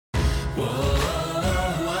You're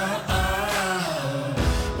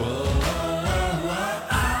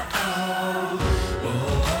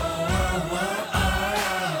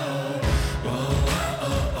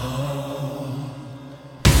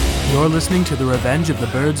listening to the Revenge of the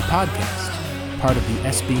Birds podcast, part of the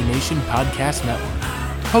SB Nation Podcast Network,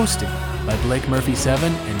 hosted by Blake Murphy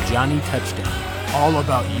 7 and Johnny Touchdown. All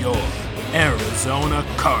about your Arizona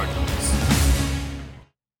Cardinals.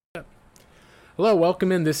 Hello,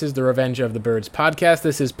 welcome in. This is the Revenge of the Birds podcast.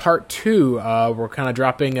 This is part 2. We're kind of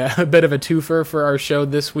dropping a bit of a twofer for our show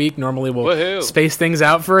this week. Normally we'll space things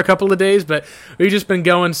out for a couple of days, but we've just been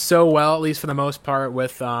going so well, at least for the most part,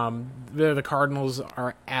 with where the Cardinals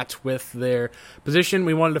are at with their position.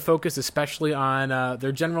 We wanted to focus especially on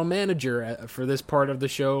their general manager for this part of the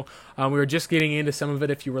show. We were just getting into some of it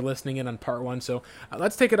if you were listening in on part 1. So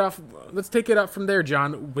let's take it off. Let's take it up from there,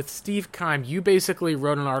 John. With Steve Keim, you basically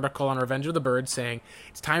wrote an article on Revenge of the Birds saying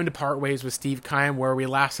it's time to part ways with Steve Keim. Where we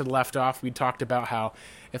last had left off, we talked about how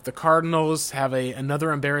if the Cardinals have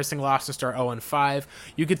another embarrassing loss and start 0-5,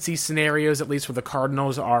 you could see scenarios, at least where the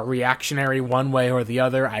Cardinals are reactionary one way or the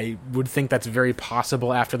other. I would think that's very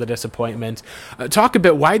possible after the disappointment. Talk a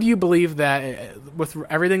bit. Why do you believe that, with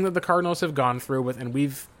everything that the Cardinals have gone through, and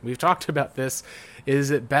we've talked about this, is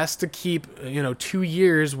it best to keep 2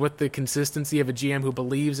 years with the consistency of a GM who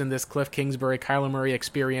believes in this Cliff Kingsbury, Kyler Murray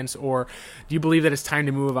experience, or do you believe that it's time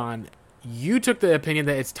to move on? You took the opinion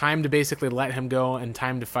that it's time to basically let him go and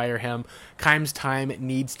time to fire him. Keim's time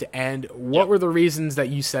needs to end. What were the reasons that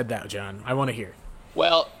you said that, John? I want to hear.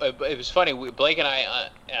 Well, it was funny. Blake and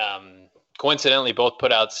I coincidentally both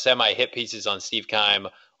put out semi-hit pieces on Steve Keim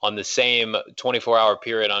on the same 24-hour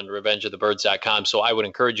period on revengeofthebirds.com. So I would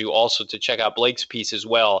encourage you also to check out Blake's piece as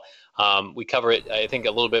well. We cover it, I think,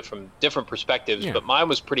 a little bit from different perspectives, but mine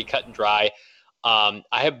was pretty cut and dry. I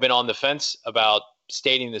have been on the fence about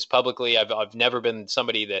stating this publicly. I've never been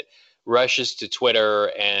somebody that rushes to Twitter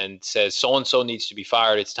and says so-and-so needs to be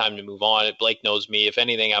fired. It's time to move on. Blake knows me. If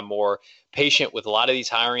anything, I'm more patient with a lot of these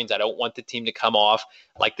hirings. I don't want the team to come off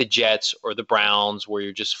like the Jets or the Browns, where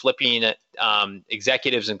you're just flipping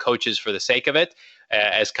executives and coaches for the sake of it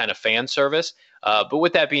as kind of fan service. But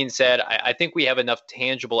with that being said, I think we have enough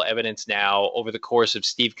tangible evidence now over the course of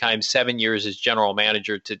Steve Keim's 7 years as general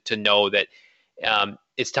manager to know that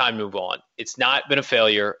it's time to move on. It's not been a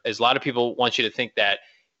failure. As a lot of people want you to think that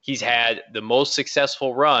he's had the most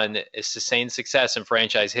successful run, is sustained success in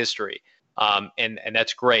franchise history. And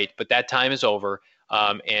that's great, but that time is over.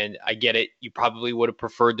 And I get it. You probably would have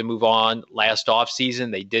preferred to move on last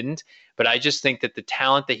offseason. They didn't. But I just think that the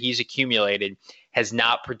talent that he's accumulated has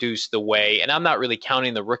not produced the way, and I'm not really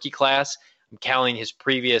counting the rookie class. I'm counting his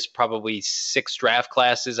previous probably 6 draft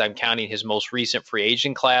classes. I'm counting his most recent free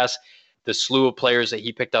agent class, the slew of players that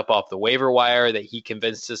he picked up off the waiver wire that he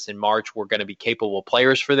convinced us in March were going to be capable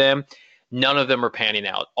players for them. None of them are panning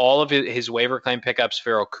out. All of his waiver claim pickups,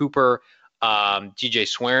 Farrell Cooper, DJ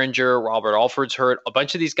Swearinger, Robert Alford's hurt, a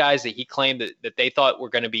bunch of these guys that he claimed that they thought were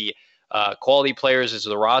going to be quality players as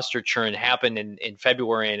the roster churn happened in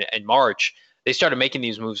February and March. They started making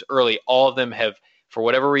these moves early. All of them have, for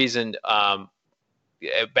whatever reason,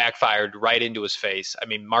 backfired right into his face. I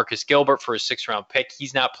mean, Marcus Gilbert for a 6th-round pick,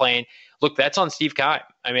 he's not playing. Look, that's on Steve Keim.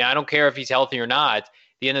 I mean, I don't care if he's healthy or not. At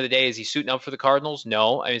the end of the day, is he suiting up for the Cardinals?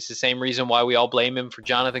 No. I mean, it's the same reason why we all blame him for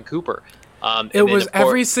Jonathan Cooper. It was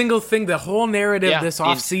every single thing, the whole narrative this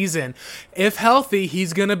offseason. If healthy,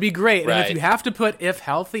 he's going to be great. Right. And if you have to put if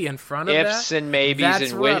healthy in front of ifs that, and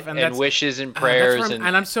maybes and wishes and prayers.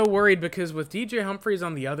 And I'm so worried because with DJ Humphries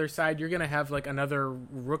on the other side, you're going to have like another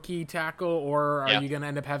rookie tackle, or are you going to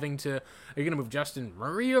end up having to – are you going to move Justin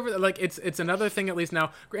Murray over there? Like, it's another thing at least.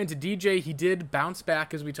 Now, granted, DJ, he did bounce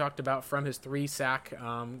back, as we talked about, from his 3-sack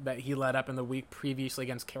that he led up in the week previously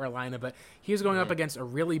against Carolina, but he was going up against a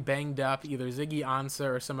really banged-up either Ziggy Ansah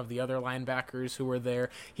or some of the other linebackers who were there.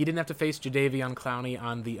 He didn't have to face Jadeveon Clowney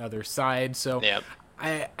on the other side. So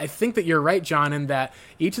I think that you're right, John, in that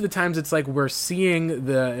each of the times it's like we're seeing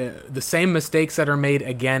the same mistakes that are made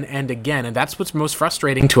again and again, and that's what's most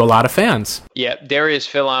frustrating to a lot of fans. Yeah, Darius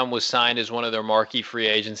Philon was signed as one of their marquee free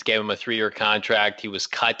agents, gave him a 3-year contract. He was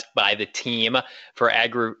cut by the team for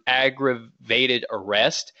aggravated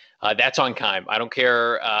arrest. That's on Keim. I don't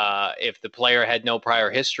care if the player had no prior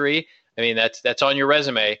history. I mean, that's on your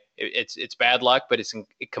resume. It's bad luck, but it's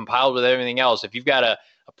compiled with everything else. If you've got a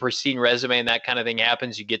pristine resume and that kind of thing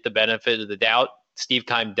happens, you get the benefit of the doubt. Steve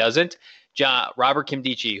Keim doesn't. Robert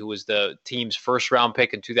Kimdichie, who was the team's 1st-round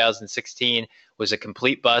pick in 2016, was a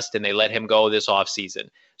complete bust, and they let him go this offseason.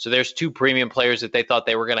 So there's 2 premium players that they thought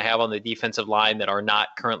they were going to have on the defensive line that are not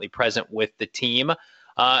currently present with the team.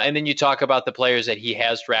 And then you talk about the players that he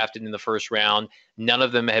has drafted in the first round. None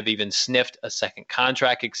of them have even sniffed a second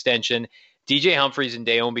contract extension. DJ Humphries and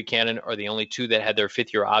Deone Bucannon are the only two that had their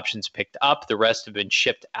fifth-year options picked up. The rest have been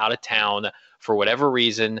shipped out of town for whatever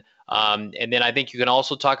reason. And then I think you can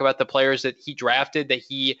also talk about the players that he drafted that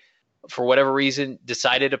he, for whatever reason,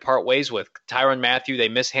 decided to part ways with. Tyrann Mathieu, they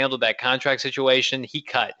mishandled that contract situation.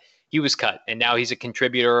 He was cut, and now he's a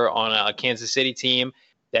contributor on a Kansas City team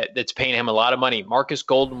that's paying him a lot of money. Marcus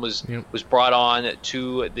Golden was brought on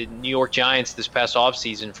to the New York Giants this past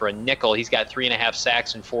offseason for a nickel. He's got 3.5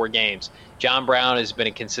 sacks in 4 games. John Brown has been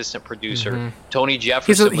a consistent producer. Mm-hmm. Tony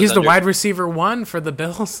Jefferson he's the wide receiver 1 for the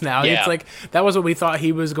Bills now. Yeah. It's like that was what we thought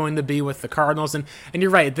he was going to be with the Cardinals. And you're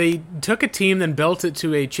right. They took a team, then built it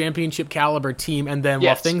to a championship caliber team. And then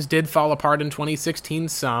while things did fall apart in 2016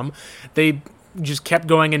 they just kept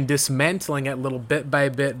going and dismantling it little bit by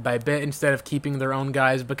bit by bit instead of keeping their own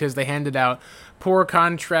guys because they handed out poor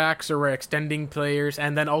contracts or were extending players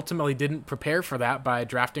and then ultimately didn't prepare for that by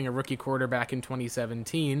drafting a rookie quarterback in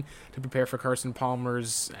 2017 to prepare for Carson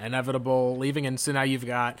Palmer's inevitable leaving. And so now you've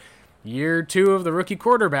got year 2 of the rookie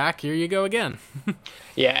quarterback. Here you go again.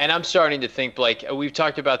 Yeah, and I'm starting to think, Blake, we've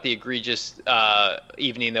talked about the egregious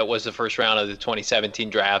evening that was the first round of the 2017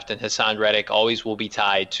 draft, and Hassan Reddick always will be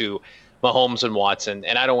tied to Mahomes and Watson,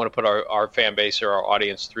 and I don't want to put our fan base or our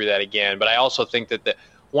audience through that again, but I also think that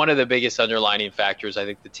one of the biggest underlining factors I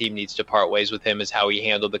think the team needs to part ways with him is how he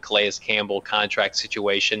handled the Calais Campbell contract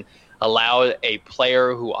situation, allowed a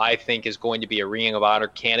player who I think is going to be a Ring of Honor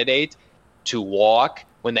candidate to walk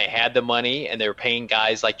when they had the money and they were paying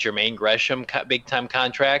guys like Jermaine Gresham big-time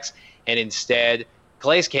contracts, and instead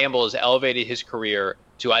Calais Campbell has elevated his career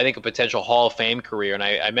to, I think, a potential Hall of Fame career, and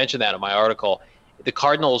I mentioned that in my article. The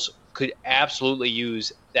Cardinals could absolutely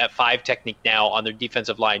use that 5 technique now on their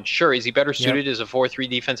defensive line. Sure, is he better suited as a 4-3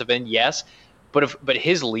 defensive end? Yes. But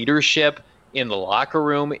his leadership in the locker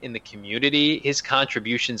room, in the community, his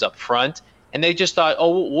contributions up front, and they just thought,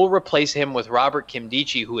 we'll replace him with Robert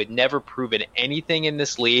Nkemdiche, who had never proven anything in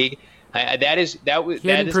this league. He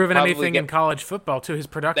hadn't proven anything in college football, too. His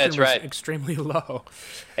production was extremely low.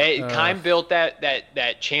 Keim built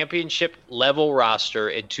that championship-level roster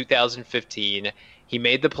in 2015. He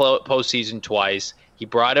made the postseason twice. He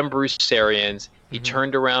brought in Bruce Arians. He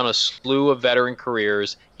turned around a slew of veteran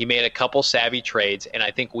careers. He made a couple savvy trades, and I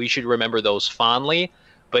think we should remember those fondly.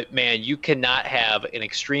 But, man, you cannot have an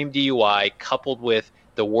extreme DUI coupled with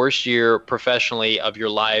the worst year professionally of your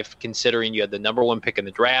life, considering you had the number 1 pick in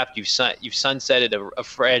the draft. You've sunsetted a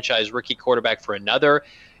franchise rookie quarterback for another.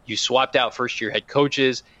 You swapped out first-year head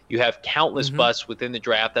coaches. You have countless busts within the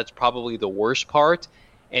draft. That's probably the worst part.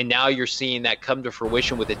 And now you're seeing that come to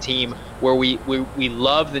fruition with a team where we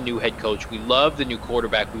love the new head coach. We love the new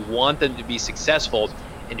quarterback. We want them to be successful.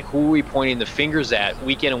 And who are we pointing the fingers at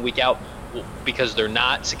week in and week out because they're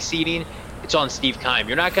not succeeding? It's on Steve Keim.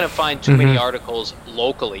 You're not going to find too many articles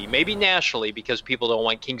locally, maybe nationally because people don't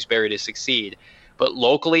want Kingsbury to succeed. But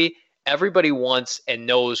locally, everybody wants and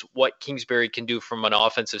knows what Kingsbury can do from an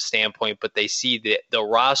offensive standpoint, but they see the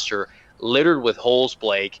roster littered with holes,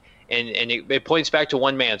 Blake. And it points back to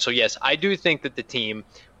one man. So, yes, I do think that the team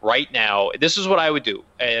right now, this is what I would do.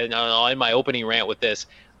 And I'll end my opening rant with this.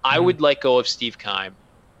 I would let go of Steve Keim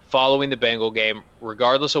following the Bengal game,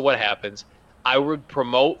 regardless of what happens. I would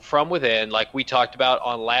promote from within, like we talked about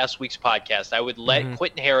on last week's podcast. I would let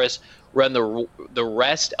Quentin Harris run the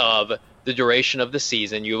rest of the duration of the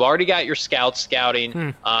season. You've already got your scouts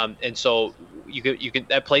scouting, and so you can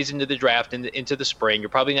that plays into the draft and into the spring. You're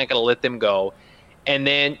probably not going to let them go. And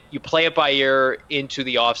then you play it by ear into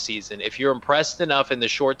the offseason. If you're impressed enough in the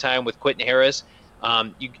short time with Quentin Harris,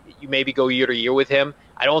 you maybe go year to year with him.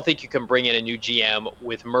 I don't think you can bring in a new GM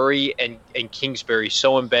with Murray and Kingsbury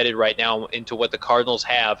so embedded right now into what the Cardinals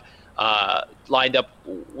have lined up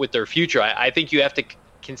with their future. I think you have to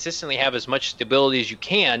consistently have as much stability as you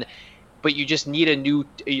can, but you just need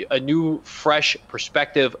a new fresh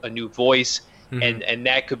perspective, a new voice. And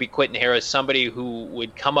that could be Quentin Harris, somebody who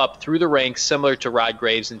would come up through the ranks similar to Rod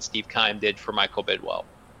Graves and Steve Keim did for Michael Bidwell.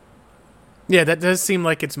 Yeah, that does seem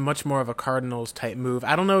like it's much more of a Cardinals-type move.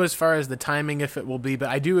 I don't know as far as the timing if it will be, but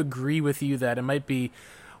I do agree with you that it might be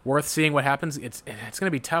worth seeing what happens. It's going to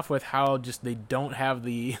be tough with how just they don't have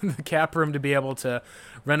the cap room to be able to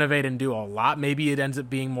renovate and do a lot. Maybe it ends up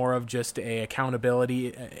being more of just a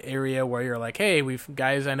accountability area where you're like, hey,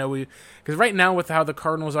 because right now with how the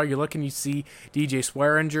Cardinals are, you look and you see DJ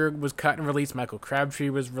Swearinger was cut and released, Michael Crabtree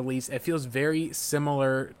was released. It feels very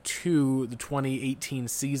similar to the 2018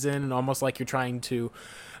 season and almost like you're trying to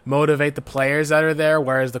motivate the players that are there,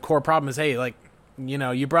 whereas the core problem is, hey, like,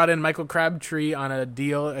 you brought in Michael Crabtree on a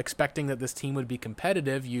deal expecting that this team would be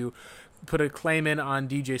competitive. You put a claim in on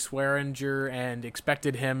DJ Swearinger and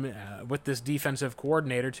expected him with this defensive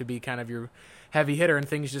coordinator to be kind of your heavy hitter, and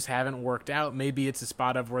things just haven't worked out. Maybe it's a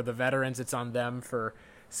spot of where the veterans, it's on them for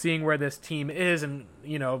seeing where this team is and,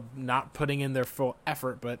 not putting in their full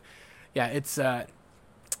effort. But yeah, it's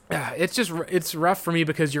rough for me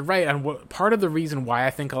because you're right. And part of the reason why I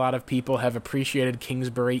think a lot of people have appreciated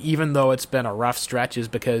Kingsbury, even though it's been a rough stretch, is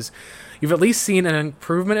because you've at least seen an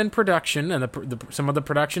improvement in production, and some of the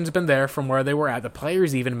production's been there from where they were at. The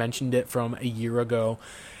players even mentioned it from a year ago.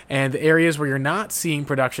 And the areas where you're not seeing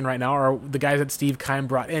production right now are the guys that Steve Keim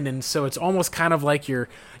brought in, and so it's almost kind of like you're,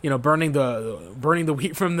 burning the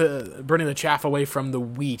chaff away from the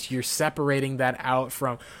wheat. You're separating that out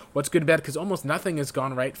from what's good and bad, because almost nothing has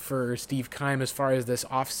gone right for Steve Keim as far as this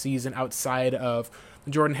offseason outside of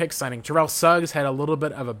the Jordan Hicks signing. Terrell Suggs had a little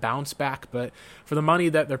bit of a bounce back, but for the money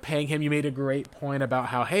that they're paying him, you made a great point about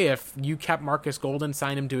how, hey, if you kept Marcus Golden,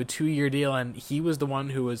 signed him to a 2-year deal, and he was the one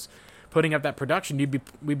who was putting up that production,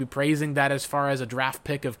 we'd be praising that as far as a draft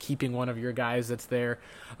pick of keeping one of your guys that's there,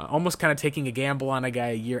 almost kind of taking a gamble on a guy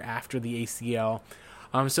a year after the ACL.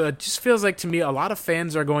 So it just feels like to me a lot of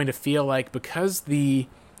fans are going to feel like, because the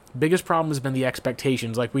biggest problem has been the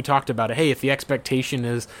expectations, like we talked about it. Hey, if the expectation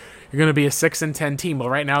is you're going to be a 6-10 team, well,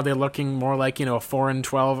 right now they're looking more like a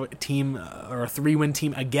 4-12 team or a 3-win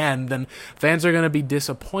team again, then fans are going to be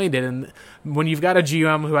disappointed. And when you've got a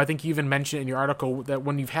GM who, I think you even mentioned in your article, that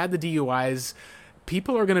when you've had the DUIs,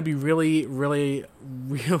 people are going to be really, really,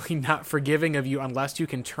 really not forgiving of you unless you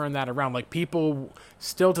can turn that around. Like, people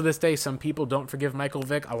still to this day, some people don't forgive Michael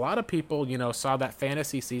Vick. A lot of people, saw that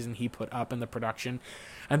fantasy season he put up in the production,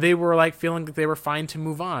 and they were like feeling that they were fine to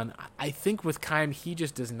move on. I think with Keim, he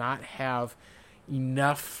just does not have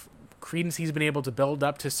enough credence he's been able to build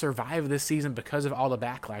up to survive this season because of all the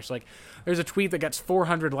backlash. Like, there's a tweet that gets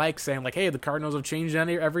 400 likes saying, like, hey, the Cardinals have changed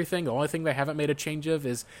everything. The only thing they haven't made a change of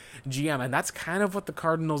is GM. And that's kind of what the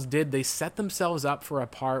Cardinals did. They set themselves up for a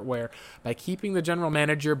part where, by keeping the general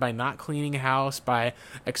manager, by not cleaning house, by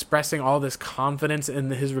expressing all this confidence in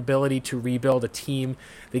his ability to rebuild a team,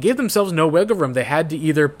 they gave themselves no wiggle room. They had to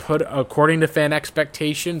either put according to fan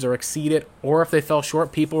expectations or exceed it, or if they fell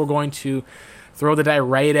short, people were going to throw the die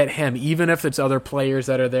right at him, even if it's other players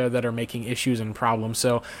that are there that are making issues and problems.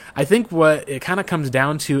 So I think what it kind of comes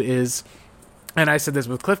down to is, and I said this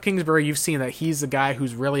with Cliff Kingsbury, you've seen that he's a guy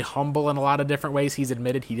who's really humble in a lot of different ways. He's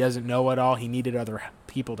admitted he doesn't know it all. He needed other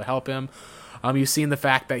people to help him. You've seen the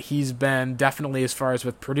fact that he's been definitely, as far as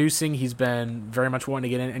with producing, he's been very much wanting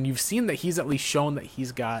to get in, and you've seen that he's at least shown that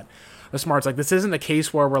he's got the smarts. Like, this isn't a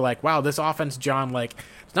case where we're like, wow, this offense, John, like,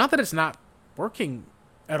 it's not that it's not working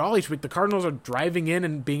at all each week. The Cardinals are driving in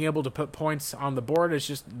and being able to put points on the board. It's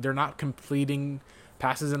just they're not completing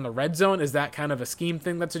passes in the red zone. Is that kind of a scheme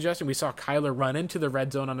thing that's suggesting? We saw Kyler run into the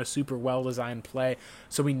red zone on a super well-designed play,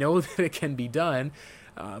 so we know that it can be done.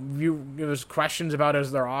 There's questions about,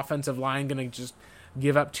 is their offensive line going to just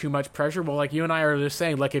give up too much pressure? Well, like you and I are just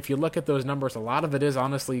saying, like, if you look at those numbers, a lot of it is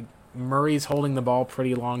honestly Murray's holding the ball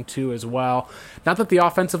pretty long too as well. Not that the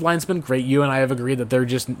offensive line's been great. You and I have agreed that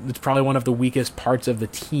it's probably one of the weakest parts of the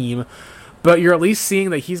team. But you're at least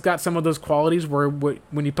seeing that he's got some of those qualities where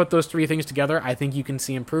when you put those three things together, I think you can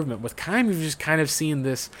see improvement. With Keim, you've just kind of seen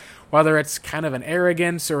this, whether it's kind of an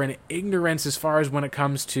arrogance or an ignorance as far as when it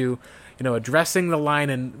comes to, addressing the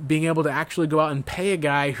line and being able to actually go out and pay a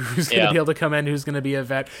guy who's going to be able to come in, who's going to be a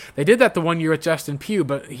vet. They did that the one year with Justin Pugh,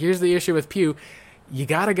 but here's the issue with Pugh. You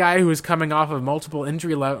got a guy who is coming off of multiple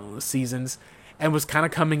injury seasons and was kind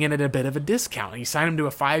of coming in at a bit of a discount. You sign him to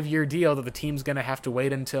a 5-year deal that the team's going to have to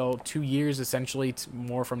wait until 2 years, essentially,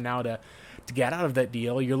 more from now to get out of that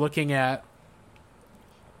deal. You're looking at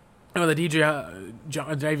the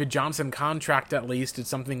David Johnson contract, at least. It's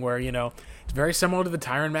something where, it's very similar to the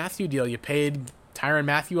Tyrann Mathieu deal. You paid Tyrann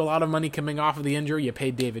Mathieu a lot of money coming off of the injury. You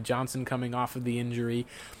paid David Johnson coming off of the injury.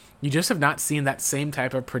 You just have not seen that same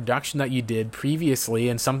type of production that you did previously,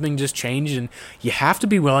 and something just changed, and you have to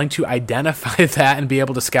be willing to identify that and be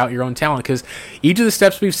able to scout your own talent, because each of the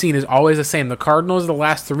steps we've seen is always the same. The Cardinals the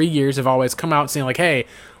last 3 years have always come out saying, like, hey,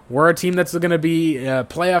 we're a team that's going to be a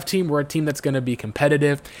playoff team. We're a team that's going to be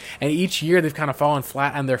competitive. And each year they've kind of fallen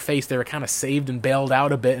flat on their face. They were kind of saved and bailed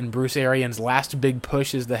out a bit in Bruce Arians' last big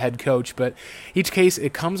push as the head coach. But each case,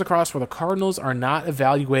 it comes across where the Cardinals are not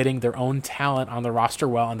evaluating their own talent on the roster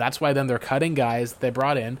well. And that's why then they're cutting guys they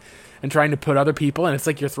brought in and trying to put other people, and it's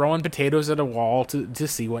like you're throwing potatoes at a wall to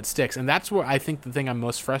see what sticks. And that's what I think the thing I'm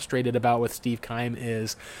most frustrated about with Steve Keim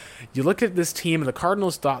is, you look at this team, the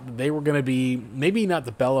Cardinals thought that they were going to be maybe not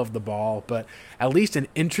the belle of the ball, but at least an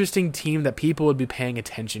interesting team that people would be paying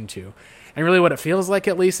attention to. And really what it feels like,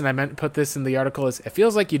 at least, and I meant to put this in the article, is it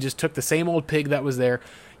feels like you just took the same old pig that was there,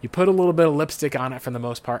 you put a little bit of lipstick on it for the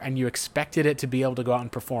most part, and you expected it to be able to go out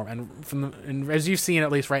and perform. And as you've seen,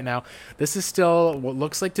 at least right now, this is still what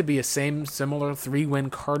looks like to be a similar 3-win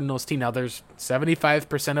Cardinals team. Now, there's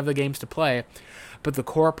 75% of the games to play, but the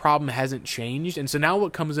core problem hasn't changed. And so now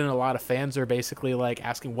what comes in, a lot of fans are basically like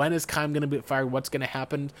asking, when is Keim going to be fired? What's going to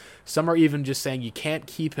happen? Some are even just saying you can't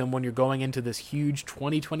keep him when you're going into this huge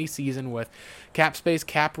 2020 season with cap space,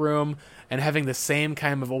 cap room, and having the same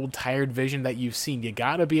kind of old tired vision that you've seen. You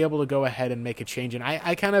got to be able to go ahead and make a change. And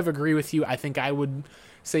I kind of agree with you. I think I would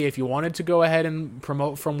say if you wanted to go ahead and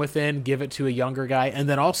promote from within, give it to a younger guy, and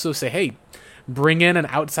then also say, hey, bring in an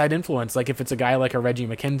outside influence, like if it's a guy like a Reggie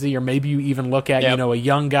McKenzie, or maybe you even look at a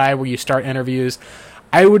young guy where you start interviews.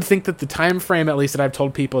 I would think that the time frame, at least that I've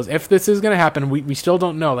told people, is if this is going to happen, we still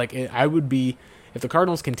don't know. I would be, if the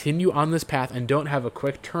Cardinals continue on this path and don't have a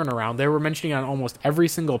quick turnaround. They were mentioning on almost every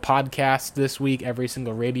single podcast this week, every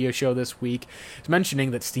single radio show this week, is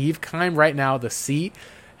mentioning that Steve Keim right now, the seat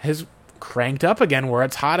has cranked up again, where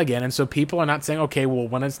it's hot again, and so people are not saying, okay, well,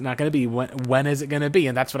 when it's not going to be, when is it going to be?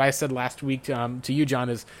 And that's what I said last week to you, John,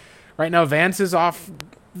 is right now Vance is off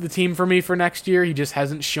the team for me for next year. He just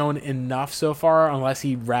hasn't shown enough so far, unless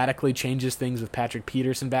he radically changes things with Patrick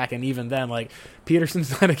Peterson back, and even then, like,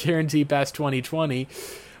 Peterson's not a guarantee past 2020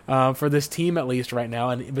 for this team, at least right now.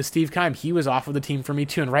 And with Steve Keim, he was off of the team for me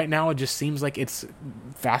too, and right now it just seems like it's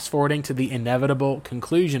fast-forwarding to the inevitable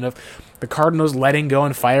conclusion of the Cardinals letting go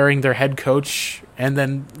and firing their head coach, and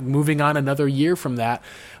then moving on another year from that,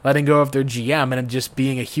 letting go of their GM, and it just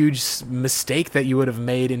being a huge mistake that you would have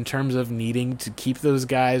made in terms of needing to keep those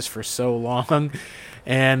guys for so long,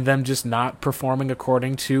 and them just not performing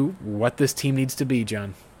according to what this team needs to be,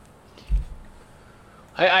 John.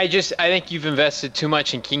 I think you've invested too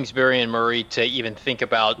much in Kingsbury and Murray to even think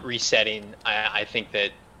about resetting. I think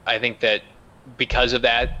that because of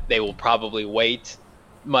that, they will probably wait.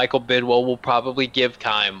 Michael Bidwell will probably give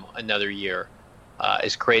Keim another year.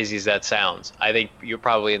 As crazy as that sounds, I think you're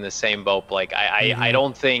probably in the same boat, Blake. I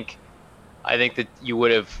don't think. I think that you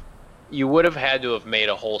would have had to have made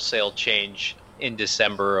a wholesale change in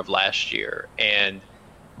December of last year, and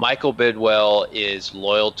Michael Bidwell is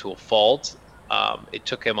loyal to a fault. It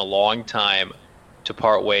took him a long time to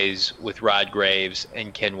part ways with Rod Graves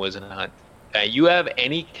and Ken Whisenhunt. You have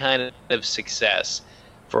any kind of success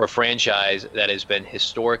for a franchise that has been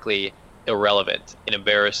historically irrelevant and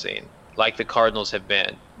embarrassing, like the Cardinals have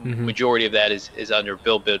been. Mm-hmm. Majority of that is under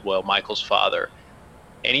Bill Bidwell, Michael's father.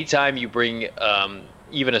 Anytime you bring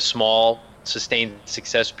even a small sustained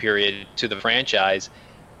success period to the franchise,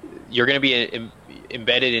 you're going to be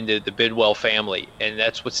embedded into the Bidwell family, and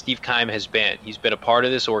that's what Steve Keim has been. He's been a part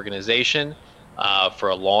of this organization for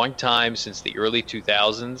a long time, since the early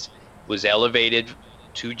 2000s, was elevated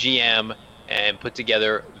to GM and put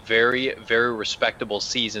together very, very respectable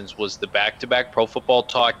seasons, was the back-to-back Pro Football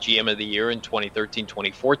Talk GM of the Year in 2013,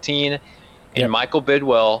 2014. And Michael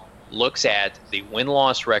Bidwell looks at the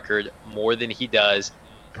win-loss record more than he does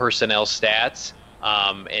personnel stats.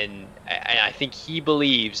 And I think he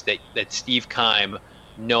believes that Steve Keim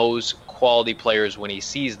knows quality players when he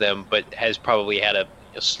sees them, but has probably had a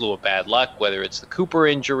slew of bad luck, whether it's the Cooper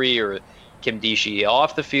injury or Kim Deshi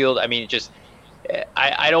off the field. I mean, just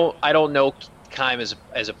I don't know Keim as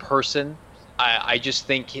a person. I just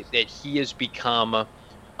think that he has become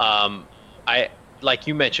like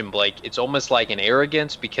you mentioned, Blake, it's almost like an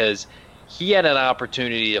arrogance, because he had an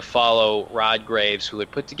opportunity to follow Rod Graves, who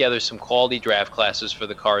had put together some quality draft classes for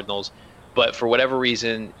the Cardinals, but for whatever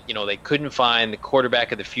reason, they couldn't find the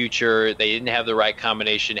quarterback of the future. They didn't have the right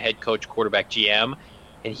combination, head coach, quarterback, GM,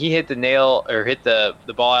 and he hit the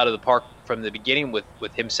ball out of the park from the beginning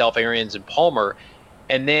with himself, Arians, and Palmer.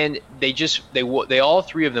 And then they all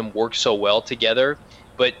three of them worked so well together.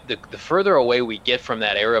 But the further away we get from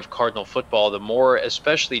that era of Cardinal football, the more,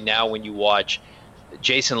 especially now when you watch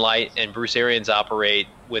Jason Light and Bruce Arians operate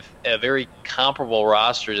with a very comparable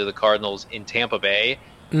roster to the Cardinals in Tampa Bay,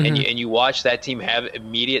 and you watch that team have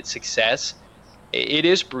immediate success, it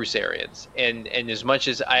is Bruce Arians. And as much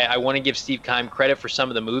as I want to give Steve Keim credit for some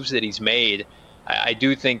of the moves that he's made, I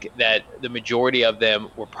do think that the majority of them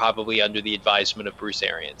were probably under the advisement of Bruce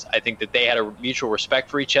Arians. I think that they had a mutual respect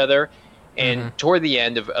for each other. And toward the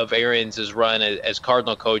end of Arians' run as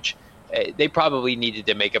Cardinal coach, they probably needed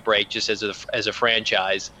to make a break just as a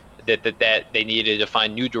franchise. that they needed to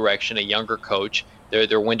find new direction, a younger coach.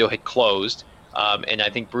 Their window had closed. And I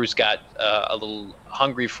think Bruce got a little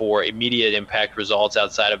hungry for immediate impact results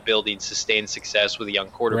outside of building sustained success with a young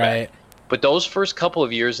quarterback. Right. But those first couple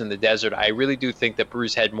of years in the desert, I really do think that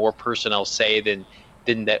Bruce had more personnel say than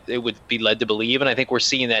that it would be led to believe. And I think we're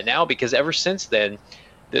seeing that now, because ever since then,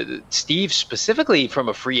 Steve, specifically from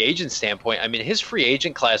a free agent standpoint, I mean, his free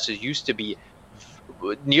agent classes used to be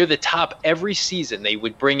near the top every season. They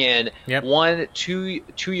would bring in 1,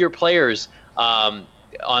 2-year players on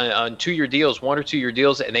 2-year deals, 1 or 2-year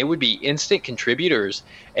deals, and they would be instant contributors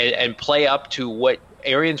and play up to what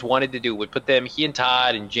Arians wanted to do. Would put them, he and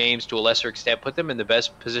Todd and James to a lesser extent, put them in the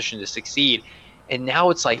best position to succeed. And now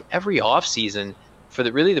it's like every offseason for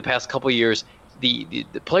the past couple of years, the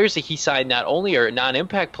players that he signed not only are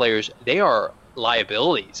non-impact players, they are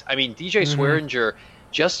liabilities. I mean, DJ Swearinger,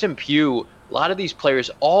 Justin Pugh, a lot of these players,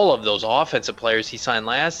 all of those offensive players he signed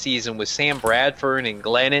last season with Sam Bradford and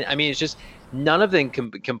Glennon. I mean, it's just none of them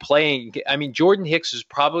can play. I mean, Jordan Hicks is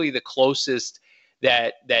probably the closest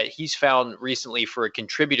that he's found recently for a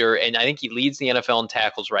contributor, and I think he leads the NFL in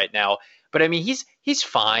tackles right now. But I mean, he's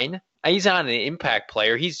fine. He's not an impact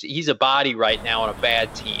player. He's a body right now on a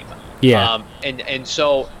bad team. Yeah. And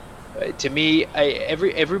so, to me,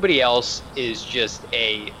 everybody else is just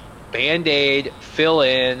a Band-Aid, fill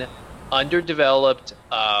in, underdeveloped,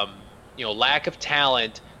 lack of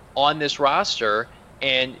talent on this roster.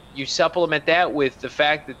 And you supplement that with the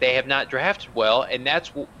fact that they have not drafted well, and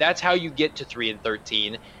that's how you get to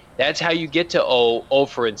 3-13. That's how you get to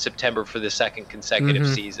 0 in September for the second consecutive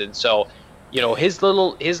season. So, his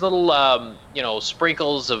little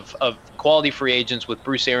sprinkles of quality free agents with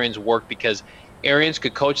Bruce Arians worked because Arians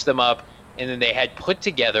could coach them up, and then they had put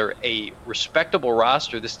together a respectable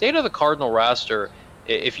roster. The state of the Cardinal roster,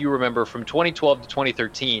 if you remember, from 2012 to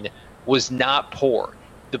 2013, was not poor.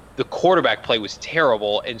 The quarterback play was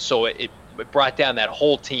terrible, and so it brought down that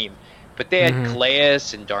whole team. But they had Calais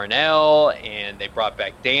and Darnell, and they brought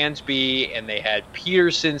back Dansby, and they had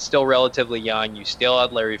Peterson still relatively young. You still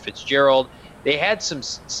had Larry Fitzgerald. They had some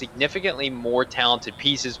significantly more talented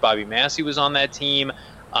pieces. Bobby Massey was on that team.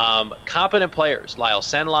 Competent players, Lyle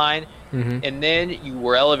Senline. And then you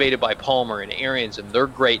were elevated by Palmer and Arians and their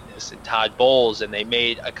greatness, and Todd Bowles, and they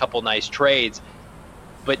made a couple nice trades.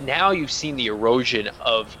 But now you've seen the erosion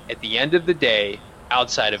of, at the end of the day,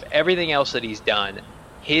 outside of everything else that he's done,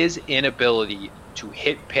 his inability to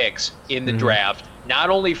hit picks in the draft,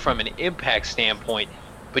 not only from an impact standpoint,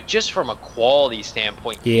 but just from a quality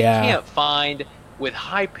standpoint. Yeah. He can't find, with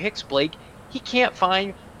high picks, Blake, he can't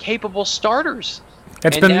find capable starters.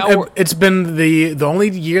 It's been the only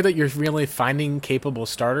year that you're really finding capable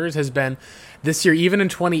starters has been this year. Even in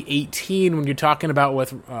 2018, when you're talking about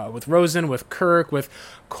with Rosen, with Kirk, with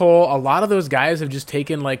Cole, a lot of those guys have just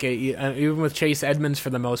taken even with Chase Edmonds for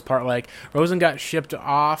the most part. Like Rosen got shipped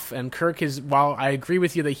off, and Kirk is. While I agree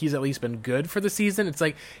with you that he's at least been good for the season, it's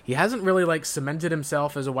like he hasn't really cemented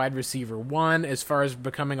himself as a wide receiver 1 as far as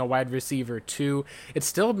becoming a wide receiver 2. It's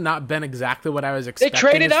still not been exactly what I was expecting. They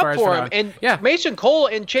traded up for him, and Mason Cole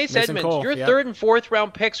and Chase Edmonds, your 3rd and 4th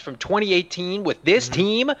round picks from 2018 with this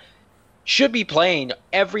team, should be playing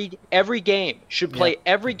every game. Should play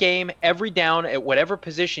every game, every down at whatever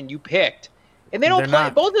position you picked, and they don't play.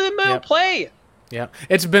 Not. Both of them don't play. Yeah,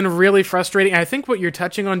 it's been really frustrating. I think what you're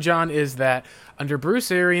touching on, John, is that under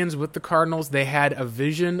Bruce Arians with the Cardinals, they had a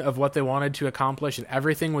vision of what they wanted to accomplish, and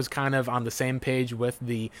everything was kind of on the same page with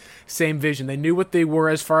the same vision. They knew what they were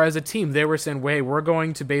as far as a team. They were saying, "Hey, we're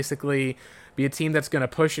going to basically be a team that's going to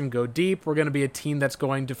push and go deep. We're going to be a team that's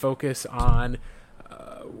going to focus on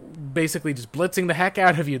basically just blitzing the heck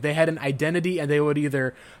out of you." They had an identity, and they would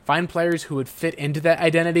either find players who would fit into that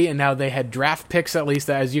identity, and now they had draft picks, at least,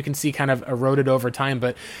 that, as you can see, kind of eroded over time.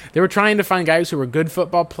 But they were trying to find guys who were good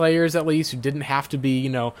football players, at least, who didn't have to be,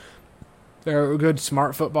 they're good,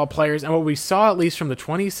 smart football players. And what we saw, at least from the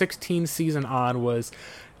 2016 season on, was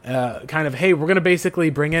kind of, hey, we're going to basically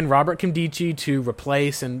bring in Robert Nkemdiche to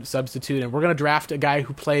replace and substitute, and we're going to draft a guy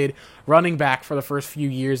who played running back for the first few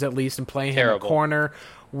years at least and play him at corner.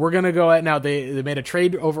 We're going to go at now. They made a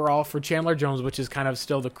trade overall for Chandler Jones, which is kind of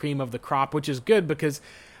still the cream of the crop, which is good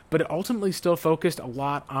but it ultimately still focused a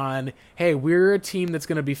lot on, hey, we're a team that's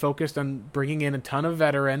going to be focused on bringing in a ton of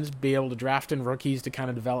veterans, be able to draft in rookies to kind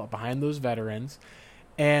of develop behind those veterans.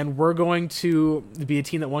 and we're going to be a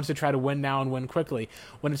team that wants to try to win now and win quickly.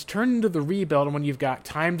 When it's turned into the rebuild, and when you've got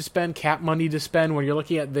time to spend, cap money to spend, when you're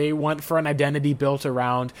looking at they went for an identity built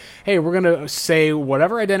around, hey, we're going to say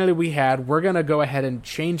whatever identity we had, we're going to go ahead and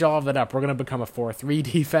change all of that up. We're going to become a 4-3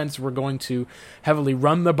 defense. We're going to heavily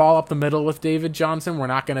run the ball up the middle with David Johnson. We're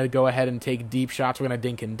not going to go ahead and take deep shots. We're going to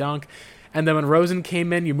dink and dunk. And then when Rosen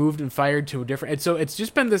came in, you moved and fired to a different... And so it's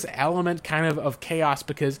just been this element kind of chaos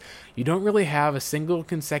because you don't really have a single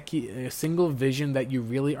vision that you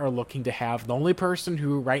really are looking to have. The only person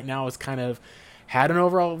who right now is kind of had an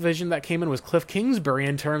overall vision that came in was Cliff Kingsbury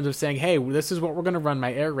in terms of saying, hey, this is what we're going to run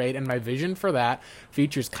my air raid, and my vision for that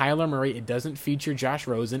features Kyler Murray. It doesn't feature Josh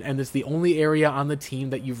Rosen, and it's the only area on the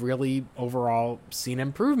team that you've really overall seen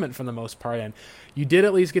improvement for the most part. And you did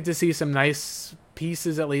at least get to see some nice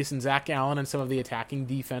pieces, at least in Zach Allen and some of the attacking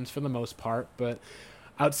defense for the most part, but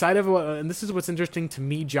outside of and this is what's interesting to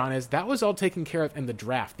me, John, is that was all taken care of in the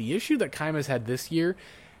draft. The issue that Keim has had this year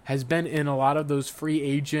has been in a lot of those free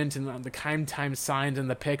agent and the Keim time signs and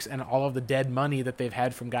the picks and all of the dead money that they've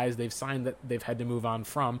had from guys they've signed that they've had to move on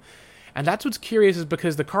from. And that's what's curious, is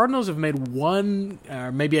because the Cardinals have made one,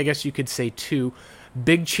 maybe I guess you could say two,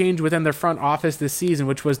 big change within their front office this season,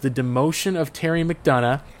 which was the demotion of Terry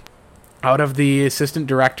McDonough out of the assistant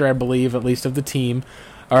director, I believe, at least of the team,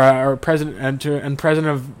 our president and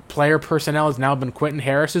president of player personnel has now been Quentin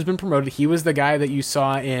Harris, who's been promoted. He was the guy that you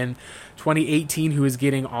saw in 2018 who was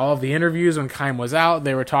getting all of the interviews when Keim was out.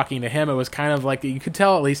 They were talking to him. It was kind of like, you could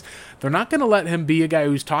tell at least, they're not going to let him be a guy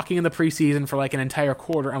who's talking in the preseason for like an entire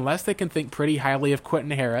quarter unless they can think pretty highly of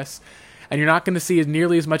Quentin Harris. And you're not going to see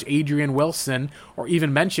nearly as much Adrian Wilson or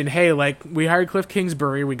even mention, hey, like, we hired Cliff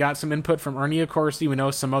Kingsbury. We got some input from Ernie Accorsi. We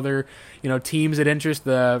know some other, teams at interest.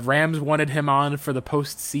 The Rams wanted him on for the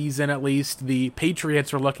postseason at least. The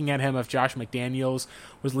Patriots were looking at him if Josh McDaniels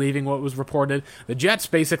was leaving, what was reported. The Jets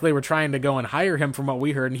basically were trying to go and hire him from what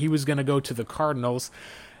we heard, and he was going to go to the Cardinals.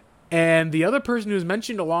 And the other person who was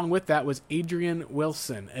mentioned along with that was Adrian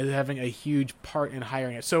Wilson as having a huge part in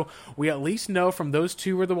hiring it. So we at least know from those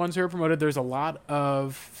two were the ones who were promoted. There's a lot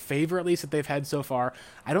of favor, at least, that they've had so far.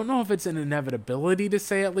 I don't know if it's an inevitability to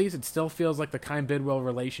say, at least. It still feels like the Keim-Bidwell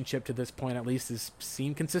relationship to this point at least is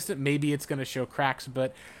seen consistent. Maybe it's going to show cracks,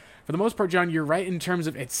 but for the most part, John, you're right in terms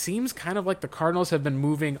of it seems kind of like the Cardinals have been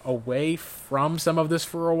moving away from some of this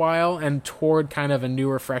for a while and toward kind of a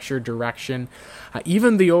newer, fresher direction.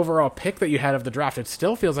 Even the overall pick that you had of the draft, it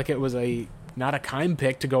still feels like it was not a Keim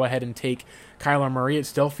pick to go ahead and take Kyler Murray. It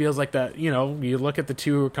still feels like that, you look at the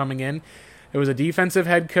two who are coming in. It was a defensive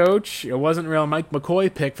head coach. It wasn't real Mike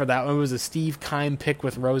McCoy pick for that one. It was a Steve Keim pick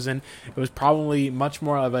with Rosen. It was probably much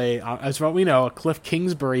more of as what we know, a Cliff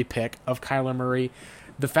Kingsbury pick of Kyler Murray.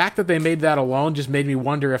 The fact that they made that alone just made me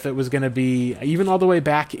wonder if it was going to be, even all the way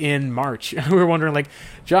back in March. We were wondering, like,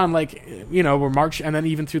 John, we're March, and then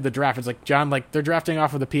even through the draft, it's like, John, like, they're drafting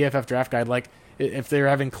off of the PFF draft guide. Like, if they're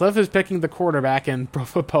having Cliff is picking the quarterback and Pro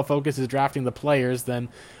Football Focus is drafting the players, then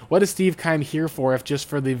what is Steve Keim here for if just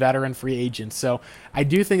for the veteran free agents? So I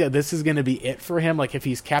do think that this is going to be it for him. Like, if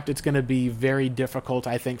he's kept, it's going to be very difficult,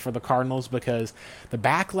 I think, for the Cardinals, because the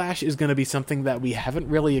backlash is going to be something that we haven't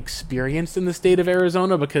really experienced in the state of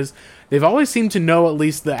Arizona, because they've always seemed to know at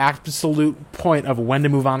least the absolute point of when to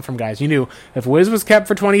move on from guys. You knew if Wiz was kept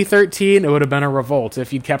for 2013, it would have been a revolt.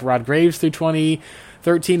 If you'd kept Rod Graves through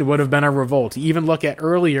 2013, it would have been a revolt. Even look at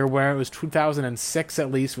earlier, where it was 2006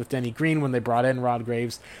 at least with Denny Green when they brought in Rod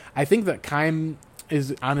Graves. I think that Keim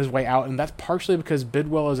is on his way out, and that's partially because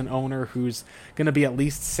Bidwell is an owner who's going to be at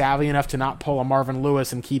least savvy enough to not pull a Marvin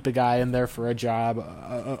Lewis and keep a guy in there for a job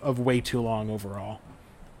of way too long overall.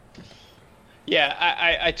 Yeah,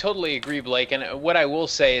 I totally agree, Blake. And what I will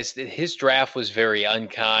say is that his draft was very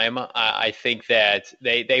un-Keim. I think that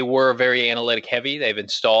they were very analytic heavy. They've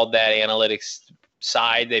installed that analytics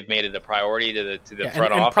side. They've made it a priority to the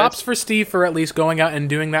front office. And props for Steve for at least going out and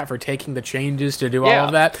doing that, for taking the changes to do all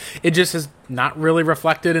of that. It just is not really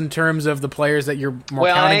reflected in terms of the players that you're more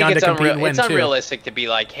counting on to compete and win, it's unrealistic to be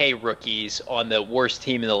like, hey, rookies on the worst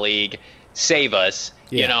team in the league, save us,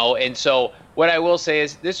 And so what I will say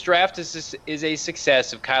is this draft is a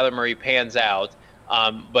success if Kyler Murray pans out.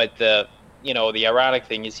 But the ironic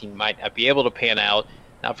thing is he might not be able to pan out.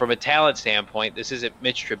 Now, from a talent standpoint, this isn't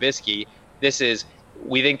Mitch Trubisky.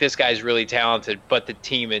 We think this guy's really talented, but the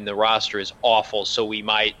team and the roster is awful, so we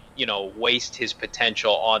might, waste his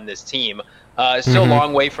potential on this team. Still a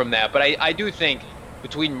long way from that, but I do think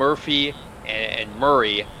between Murphy and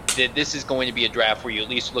Murray that this is going to be a draft where you at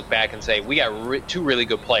least look back and say, we got two really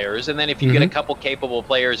good players, and then if you get a couple capable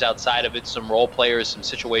players outside of it, some role players, some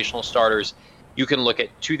situational starters, you can look at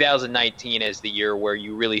 2019 as the year where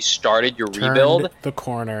you really started your rebuild. The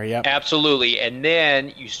corner, yep. Absolutely. And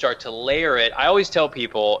then you start to layer it. I always tell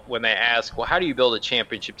people when they ask, well, how do you build a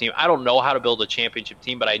championship team? I don't know how to build a championship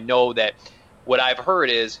team, but I know that what I've heard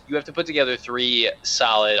is you have to put together 3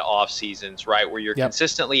 solid off seasons, right, where you're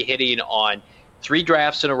consistently hitting on 3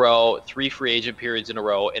 drafts in a row, 3 free agent periods in a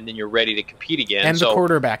row, and then you're ready to compete again. And the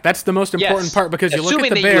quarterback. That's the most important part, because you look at the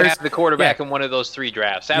Bears. Assuming that you have the quarterback in one of those 3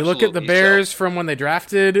 drafts. Absolutely. You look at the Bears from when they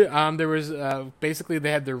drafted. There was basically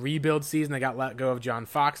they had the rebuild season. They got let go of John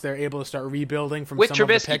Fox. They're able to start rebuilding from some Trubisky. of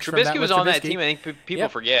the picks Trubisky from that. was on that team. I think people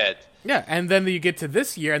forget. Yeah, and then you get to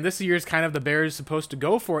this year, and this year is kind of the Bears supposed to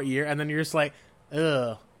go for a year, and then you're just like,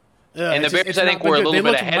 ugh. And the Bears, I think, were a little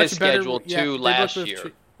bit ahead of schedule, too, last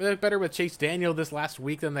year. They look better with Chase Daniel this last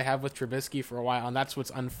week than they have with Trubisky for a while, and that's what's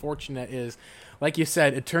unfortunate is, like you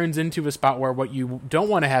said, it turns into a spot where what you don't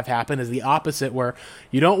want to have happen is the opposite, where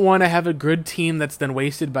you don't want to have a good team that's then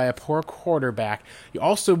wasted by a poor quarterback. You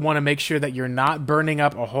also want to make sure that you're not burning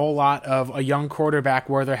up a whole lot of a young quarterback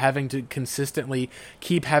where they're having to consistently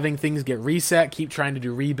keep having things get reset, keep trying to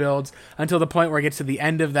do rebuilds, until the point where it gets to the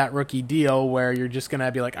end of that rookie deal where you're just going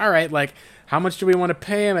to be like, all right, like, how much do we want to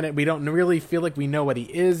pay him? And we don't really feel like we know what he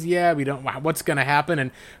is yet. We don't what's going to happen.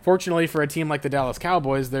 And fortunately for a team like the Dallas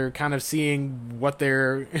Cowboys, they're kind of seeing what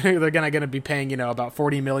they're going to be paying, about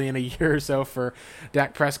 $40 million a year or so for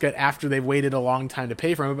Dak Prescott after they've waited a long time to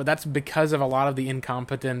pay for him. But that's because of a lot of the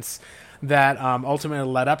incompetence that ultimately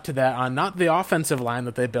led up to that on not the offensive line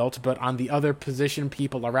that they built, but on the other position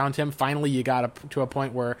people around him. Finally, you got to a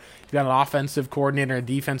point where you've got an offensive coordinator, a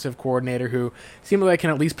defensive coordinator who seem like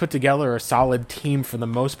can at least put together a solid team for the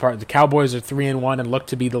most part. The Cowboys are 3-1 and look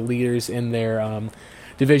to be the leaders in their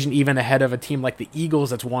division, even ahead of a team like the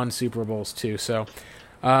Eagles that's won Super Bowls too. So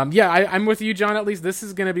I'm with you, John. At least this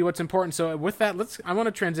is going to be what's important. So with that, I want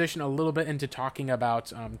to transition a little bit into talking about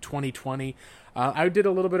 2020. I did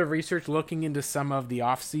a little bit of research looking into some of the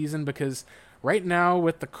offseason, because right now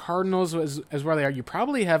with the Cardinals as where they are, you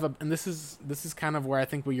probably have and this is kind of where I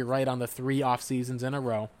think you're right on the 3 off seasons in a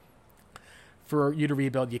row for you to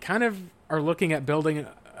rebuild. You kind of are looking at building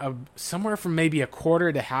somewhere from maybe a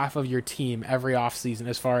quarter to half of your team every off season,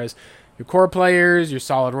 as far as your core players, your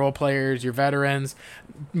solid role players, your veterans,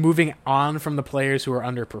 moving on from the players who are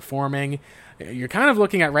underperforming. You're kind of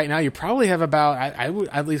looking at right now, you probably have about, I would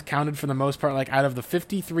at least counted for the most part, like out of the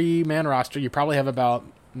 53-man roster, you probably have about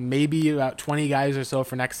 20 guys or so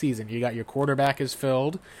for next season. You got your quarterback is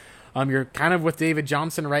filled. You're kind of with David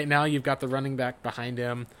Johnson right now. You've got the running back behind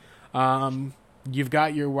him. You've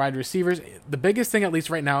got your wide receivers. The biggest thing, at least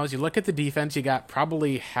right now, is you look at the defense. You got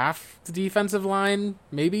probably half the defensive line,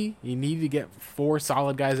 maybe. You need to get 4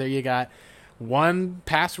 solid guys there. You got 1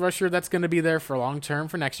 pass rusher that's going to be there for long term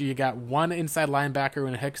for next year. You got 1 inside linebacker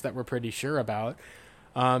in Hicks that we're pretty sure about.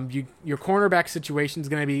 Your cornerback situation is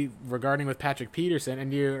going to be regarding with Patrick Peterson,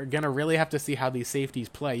 and you're going to really have to see how these safeties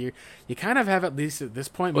play. You kind of have, at least at this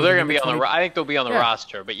point. Well, they're going to be on the. I think they'll be on the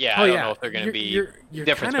roster, but I don't know if they're going to be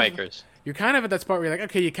difference makers. You're kind of at that spot where you're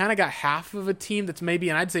like, okay, you kind of got half of a team that's maybe,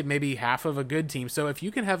 and I'd say maybe half of a good team. So if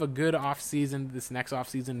you can have a good offseason, this next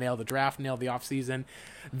offseason, nail the draft, nail the offseason,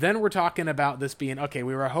 then we're talking about this being, okay,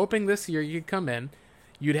 we were hoping this year you'd come in,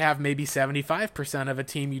 you'd have maybe 75% of a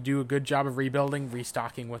team, you do a good job of rebuilding,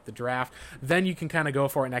 restocking with the draft, then you can kind of go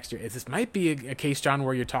for it next year. This might be a case, John,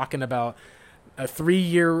 where you're talking about a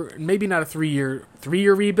 3-year, maybe not a 3-year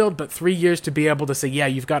rebuild, but 3 years to be able to say, yeah,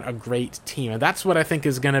 you've got a great team. And that's what I think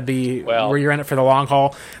is going to be where you're in it for the long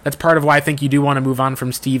haul. That's part of why I think you do want to move on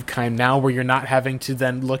from Steve Keim now, where you're not having to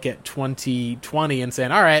then look at 2020 and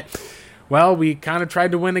saying, all right, well, we kind of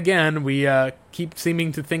tried to win again. We keep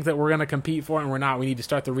seeming to think that we're going to compete for it, and we're not. We need to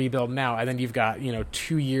start the rebuild now. And then you've got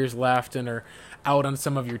 2 years left and are out on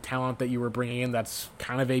some of your talent that you were bringing in that's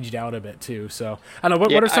kind of aged out a bit too. So I don't know.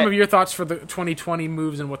 What are some of your thoughts for the 2020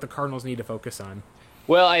 moves and what the Cardinals need to focus on?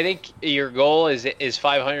 Well, I think your goal is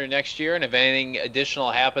 500 next year, and if anything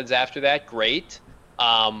additional happens after that, great.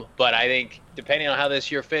 But I think depending on how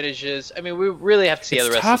this year finishes, I mean, we really have to see how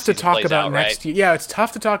the rest of the season plays out, right? Yeah, it's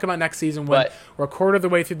tough to talk about next season when we're a quarter of the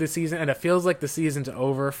way through the season, and it feels like the season's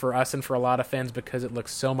over for us and for a lot of fans because it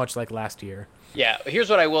looks so much like last year. Yeah, here's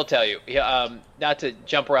what I will tell you. Not to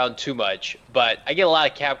jump around too much, but I get a lot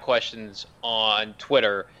of cap questions on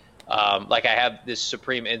Twitter. Like I have this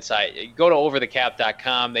supreme insight. Go to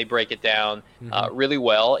overthecap.com. They break it down really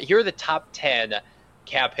well. Here are the top 10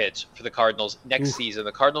 cap hits for the Cardinals next season.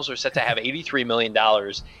 The Cardinals are set to have $83 million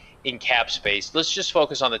in cap space. Let's just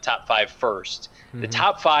focus on the top 5 first. The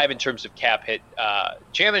top 5 in terms of cap hit,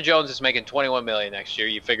 Chandler Jones is making $21 million next year.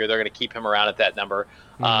 You figure they're going to keep him around at that number.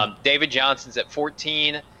 David Johnson's at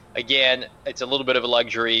 14. Again, it's a little bit of a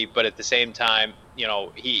luxury, but at the same time,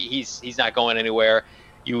 he's not going anywhere.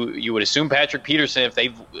 You would assume Patrick Peterson, if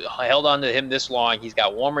they've held on to him this long, he's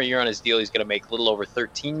got one more year on his deal. He's going to make a little over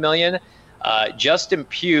 $13 million. Justin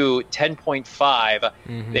Pugh, 10.5.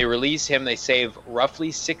 Mm-hmm. They release him. They save roughly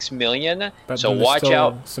 $6 million. But so watch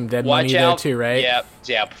out. Some dead money there too, right?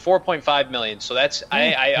 Yeah, $4.5 million. So that's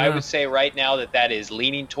I would say right now that is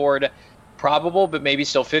leaning toward probable, but maybe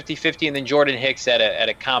still 50-50. And then Jordan Hicks at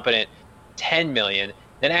a competent $10 million.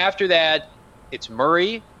 Then after that, it's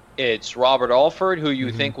Murray. It's Robert Alford, who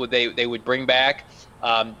you think they would bring back.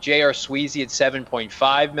 J.R. Sweezy at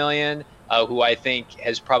 $7.5 million. Who I think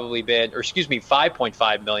has probably been,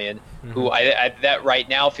 $5.5 million, who that right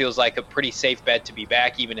now feels like a pretty safe bet to be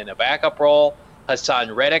back, even in a backup role.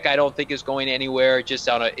 Hassan Reddick, I don't think is going anywhere, just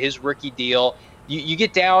on his rookie deal. You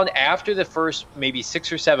get down after the first maybe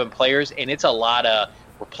 6 or 7 players, and it's a lot of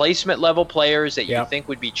replacement level players that you think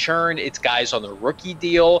would be churned. It's guys on the rookie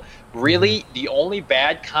deal. Really, the only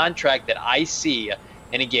bad contract that I see,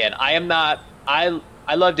 and again,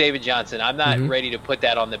 I love David Johnson. I'm not ready to put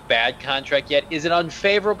that on the bad contract yet. Is it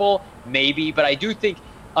unfavorable? Maybe. But I do think,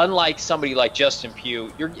 unlike somebody like Justin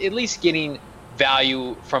Pugh, you're at least getting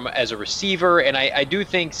value from as a receiver. And I do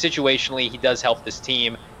think situationally he does help this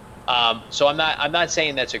team. So I'm not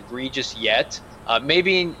saying that's egregious yet.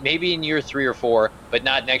 Maybe in year 3 or 4, but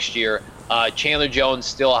not next year. Chandler Jones,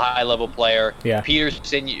 still a high-level player. Yeah.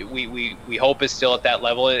 Peterson, we hope is still at that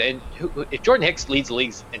level. And if Jordan Hicks leads the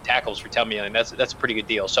leagues in tackles for $10 million, that's a pretty good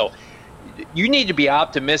deal. So you need to be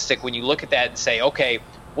optimistic when you look at that and say, okay,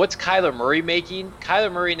 what's Kyler Murray making?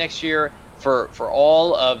 Kyler Murray next year, for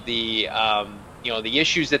all of the the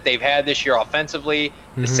issues that they've had this year offensively,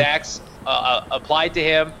 the sacks applied to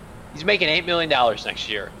him, he's making $8 million next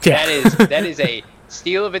year. Yeah. That is a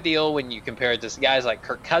steal of a deal when you compare it to guys like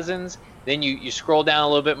Kirk Cousins. Then you scroll down a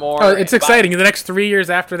little bit more. Oh, it's exciting. The next 3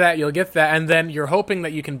 years after that, you'll get that, and then you're hoping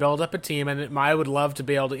that you can build up a team. And I would love to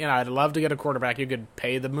be able to, I'd love to get a quarterback you could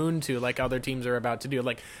pay the moon to, like other teams are about to do.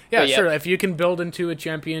 Like, sure, if you can build into a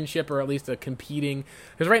championship or at least a competing,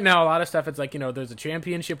 because right now a lot of stuff, it's like there's a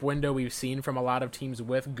championship window we've seen from a lot of teams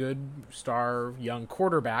with good star young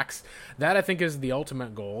quarterbacks. That I think is the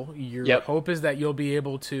ultimate goal. Your hope is that you'll be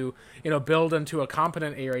able to, build into a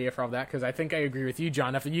competent area for all that. Because I think I agree with you,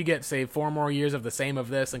 John. If you get, say, 4 more years of the same of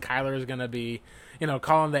this, and Kyler is going to be,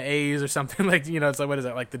 calling the A's or something like, it's like, what is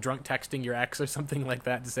it, like the drunk texting your ex or something like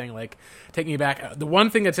that, just saying like, take me back. The one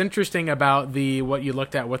thing that's interesting about what you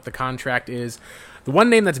looked at with the contract is the one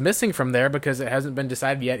name that's missing from there, because it hasn't been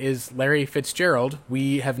decided yet, is Larry Fitzgerald.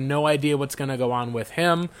 We have no idea what's going to go on with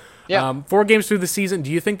him. 4 games through the season.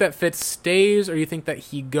 Do you think that Fitz stays, or do you think that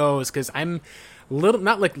he goes? Because I'm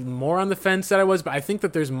not like more on the fence that I was, but I think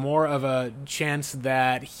that there's more of a chance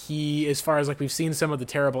that he, as far as like we've seen some of the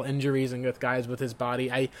terrible injuries and with guys with his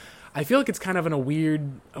body, I feel like it's kind of in a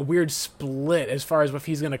weird split as far as if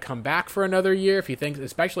he's going to come back for another year, if he thinks,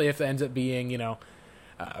 especially if it ends up being, a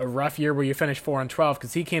rough year where you finish 4-12,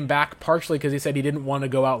 because he came back partially because he said he didn't want to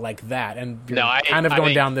go out like that, and you're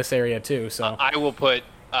going down this area too. So I will put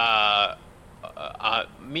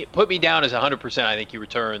me down as 100%. I think he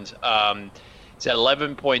returns. It's at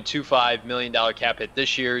 $11.25 million cap hit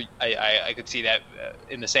this year. I could see that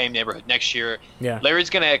in the same neighborhood next year. Yeah. Larry's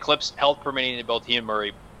going to eclipse, health permitting, in both he and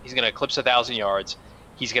Murray. He's going to eclipse 1,000 yards.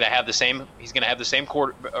 He's going to have the same. He's going to have the same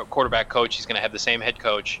quarterback coach. He's going to have the same head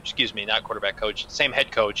coach. Excuse me, not quarterback coach. Same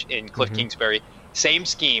head coach in Cliff Kingsbury. Same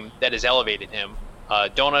scheme that has elevated him.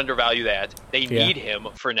 Don't undervalue that. They need him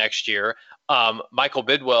for next year. Michael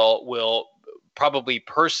Bidwell will probably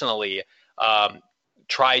personally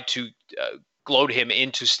try to gloat him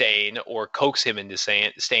into staying, or coax him into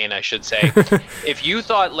staying, I should say. If you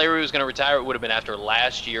thought Larry was going to retire, it would have been after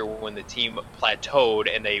last year when the team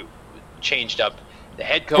plateaued and they changed up the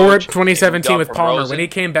head coach. Or 2017 with Palmer. Rosen. When he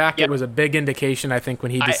came back, it was a big indication, I think,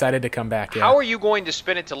 when he decided to come back. How are you going to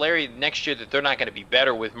spin it to Larry next year that they're not going to be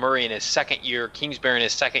better with Murray in his second year, Kingsbury in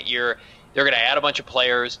his second year? They're going to add a bunch of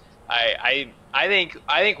players. I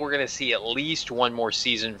think we're going to see at least one more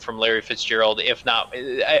season from Larry Fitzgerald, if not.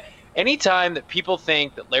 Anytime that people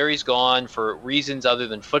think that Larry's gone for reasons other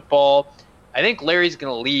than football, I think Larry's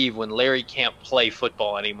going to leave when Larry can't play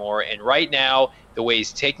football anymore. And right now, the way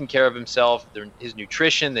he's taking care of himself, his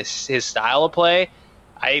nutrition, his style of play,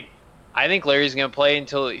 I think Larry's going to play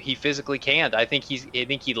until he physically can't. I think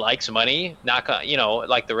he likes money, not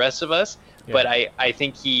like the rest of us. Yeah. But I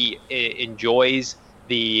think he enjoys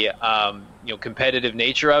the competitive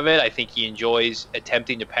nature of it. I think he enjoys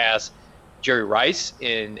attempting to pass Jerry Rice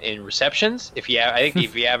in receptions. I think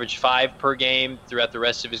if he averaged 5 per game throughout the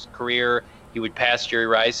rest of his career, he would pass Jerry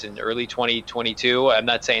Rice in early 2022. I'm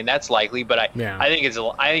not saying that's likely, but I think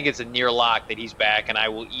it's a near lock that he's back, and I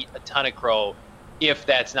will eat a ton of crow if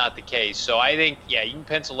that's not the case. So I think, you can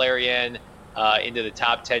pencil Larry in into the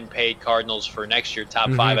top 10 paid Cardinals for next year,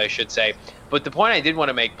 top 5, I should say. But the point I did want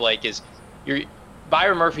to make, Blake, is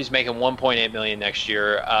Byron Murphy's making $1.8 million next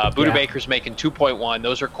year. Budda Baker's making $2.1.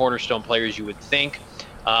 Those are cornerstone players, you would think.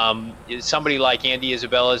 Somebody like Andy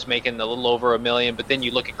Isabella is making a little over $1 million, but then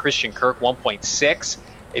you look at Christian Kirk, 1.6.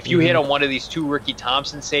 If you hit on one of these 2 Ricky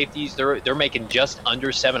Thompson safeties, they're making just under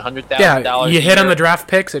 $700,000. Yeah, you hit on the draft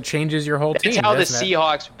picks, it changes your whole team. That's how the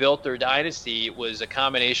Seahawks built their dynasty. It was a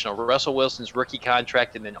combination of Russell Wilson's rookie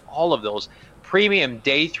contract and then all of those premium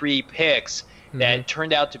day 3 picks that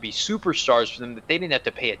turned out to be superstars for them that they didn't have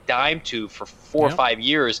to pay a dime to for 4 or 5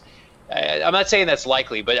 years. I'm not saying that's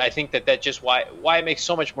likely, but I think that just why it makes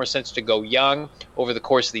so much more sense to go young over the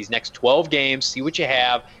course of these next 12 games, see what you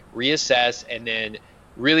have, reassess, and then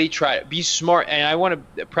really try to be smart. And I want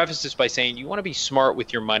to preface this by saying you want to be smart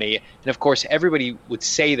with your money. And, of course, everybody would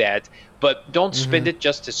say that, but don't spend it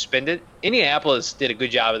just to spend it. Indianapolis did a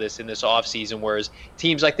good job of this in this offseason, whereas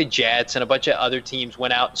teams like the Jets and a bunch of other teams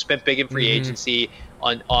went out and spent big in free agency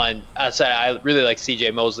on outside. I really like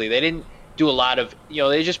C.J. Mosley. They didn't do a lot of,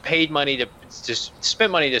 they just paid money to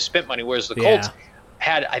spend money, whereas the Colts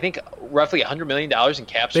had, I think, roughly $100 million in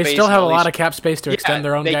cap space. They still have a lot of cap space to extend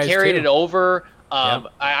their own guys, they carried it over.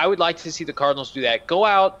 I would like to see the Cardinals do that. Go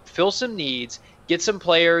out, fill some needs, get some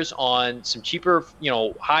players on some cheaper,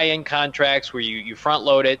 high-end contracts where you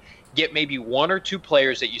front-load it, get maybe 1 or 2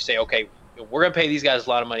 players that you say, okay, we're going to pay these guys a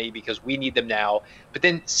lot of money because we need them now, but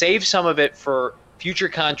then save some of it for future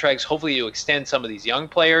contracts, hopefully to extend some of these young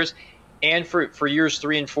players, and for years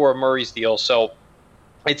 3 and 4 of Murray's deal. So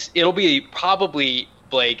it'll be probably,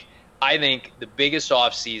 Blake, I think the biggest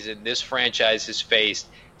offseason this franchise has faced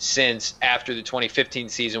since after the 2015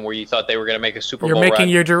 season, where you thought they were going to make a Super Bowl run. You're making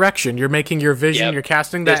your direction. You're making your vision. You're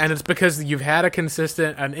casting that, and it's because you've had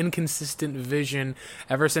an inconsistent vision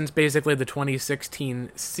ever since basically the 2016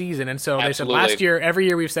 season. And so they said last year, every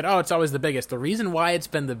year we've said, it's always the biggest. The reason why it's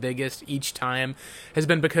been the biggest each time has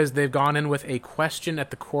been because they've gone in with a question at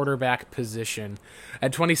the quarterback position.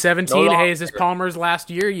 At 2017, is this Palmer's last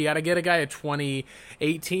year? You got to get a guy. At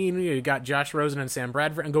 2018, you got Josh Rosen and Sam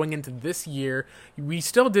Bradford. And going into this year, we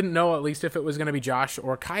still didn't know at least if it was going to be Josh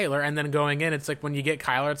or Kyler. And then going in, it's like when you get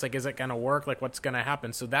Kyler, it's like, is it going to work? Like, what's going to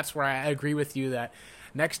happen? So that's where I agree with you that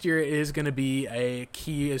next year is going to be a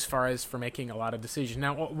key as far as for making a lot of decisions.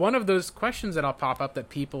 Now, one of those questions that I'll pop up that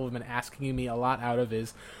people have been asking me a lot out of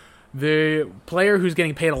is the player who's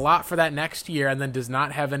getting paid a lot for that next year and then does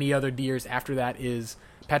not have any other years after that is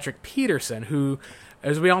Patrick Peterson, who,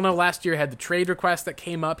 as we all know, last year had the trade request that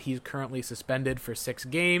came up. He's currently suspended for 6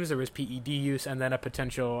 games. There was PED use and then a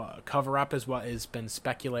potential cover-up is what has been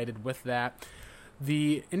speculated with that.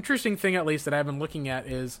 The interesting thing, at least, that I've been looking at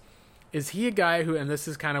is he a guy who, and this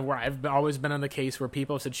is kind of where I've always been on the case where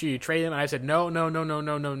people said, should you trade him? And I said, no.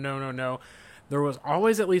 There was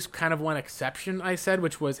always at least kind of one exception, I said,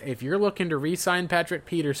 which was if you're looking to re-sign Patrick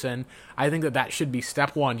Peterson, I think that should be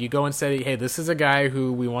step one. You go and say, hey, this is a guy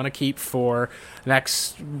who we want to keep for the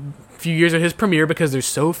next few years of his premiere because there's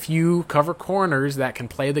so few cover corners that can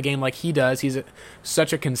play the game like he does. He's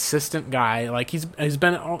such a consistent guy. Like he's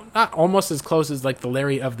been not almost as close as like the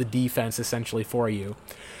Larry of the defense essentially for you.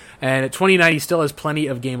 And at 29, he still has plenty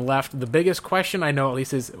of game left. The biggest question I know at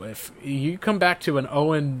least is if you come back to an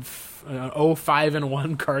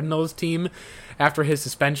 0-5-1 Cardinals team after his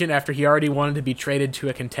suspension, after he already wanted to be traded to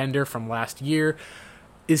a contender from last year,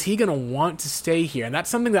 is he going to want to stay here? And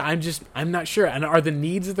that's something that I'm not sure. And are the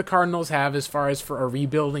needs that the Cardinals have as far as for a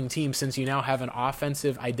rebuilding team, since you now have an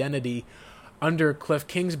offensive identity under Cliff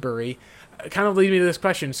Kingsbury, kind of lead me to this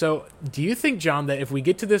question. So do you think, John, that if we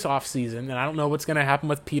get to this offseason, and I don't know what's going to happen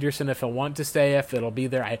with Peterson, if he'll want to stay, if it'll be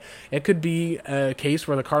there, it could be a case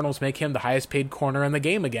where the Cardinals make him the highest paid corner in the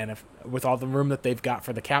game again, with all the room that they've got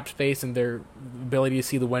for the cap space and their ability to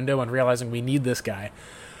see the window and realizing we need this guy.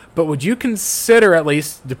 But would you consider, at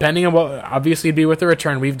least, depending on what obviously would be with the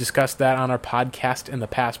return, we've discussed that on our podcast in the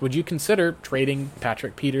past, would you consider trading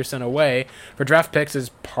Patrick Peterson away for draft picks as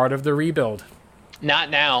part of the rebuild?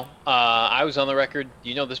 Not now. I was on the record.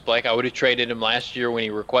 You know this, Blake. I would have traded him last year when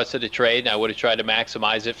he requested a trade, and I would have tried to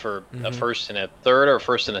maximize it for a first and a third or a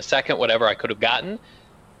first and a second, whatever I could have gotten.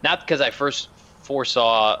 Not because I first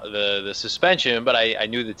foresaw the suspension, but I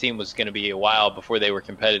knew the team was going to be a while before they were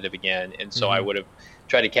competitive again, and so I would have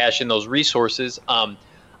tried to cash in those resources.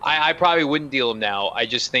 I probably wouldn't deal him now. I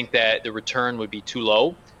just think that the return would be too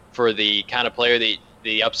low for the kind of player,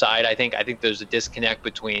 the upside. I think there's a disconnect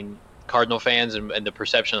between Cardinal fans and the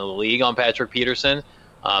perception of the league on Patrick Peterson,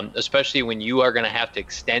 especially when you are going to have to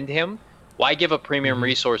extend him. Why give up premium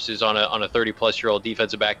resources on a 30-plus-year-old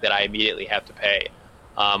defensive back that I immediately have to pay?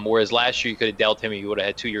 Whereas last year you could have dealt him, he would have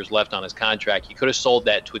had 2 years left on his contract. You could have sold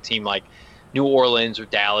that to a team like New Orleans or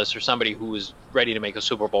Dallas or somebody who was ready to make a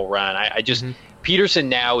Super Bowl run. I just Peterson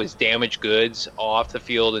now is damaged goods off the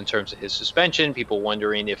field in terms of his suspension. People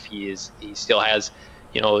wondering if he still has,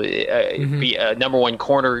 be number one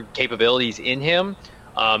corner capabilities in him.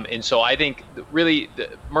 And so I think really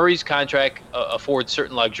Murray's contract affords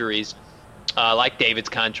certain luxuries, like David's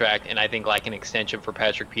contract, and I think like an extension for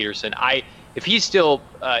Patrick Peterson. If he's still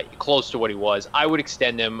close to what he was, I would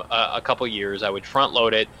extend him a couple years. I would front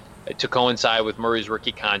load it to coincide with Murray's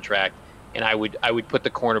rookie contract, and I would put the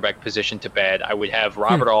cornerback position to bed. I would have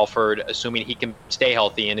Robert Alford, assuming he can stay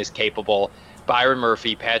healthy and is capable, Byron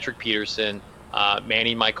Murphy, Patrick Peterson,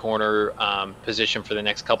 manning my corner position for the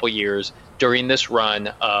next couple years during this run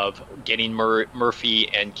of getting Murphy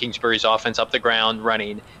and Kingsbury's offense up the ground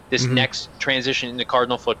running, this next transition into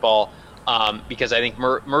Cardinal football, because I think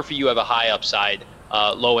Murphy, you have a high upside,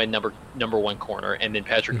 low-end number one corner, and then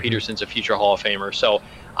Patrick Peterson's a future Hall of Famer. So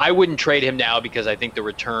I wouldn't trade him now because I think the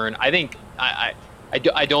return. I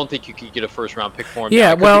don't think you could get a first-round pick for him.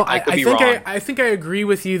 Yeah, I think I agree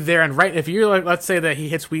with you there. And right, if you're like, let's say that he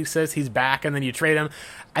hits week 6, he's back, and then you trade him,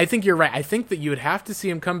 I think you're right. I think that you would have to see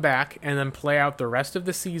him come back and then play out the rest of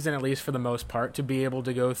the season, at least for the most part, to be able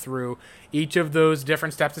to go through each of those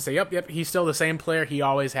different steps to say, yep, he's still the same player he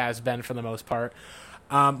always has been for the most part.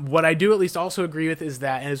 What I do at least also agree with is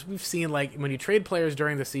that, as we've seen, like when you trade players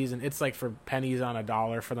during the season, it's like for pennies on a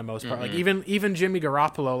dollar for the most part. Like even Jimmy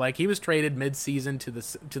Garoppolo, like he was traded mid-season to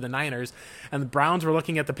the Niners, and the Browns were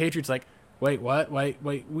looking at the Patriots like, wait, what? Wait,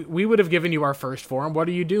 we would have given you our first for him. What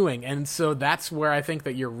are you doing? And so that's where I think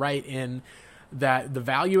that you're right in that the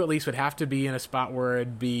value at least would have to be in a spot where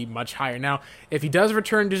it'd be much higher. Now, if he does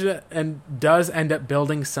return to and does end up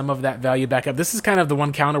building some of that value back up, this is kind of the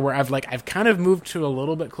one counter where I've kind of moved to a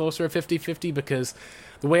little bit closer to 50-50, because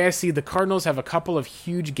the way I see the Cardinals have a couple of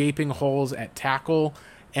huge gaping holes at tackle,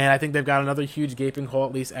 and I think they've got another huge gaping hole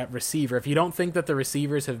at least at receiver. If you don't think that the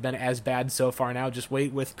receivers have been as bad so far now, just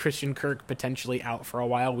wait with Christian Kirk potentially out for a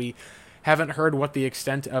while. We haven't heard what the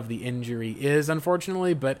extent of the injury is,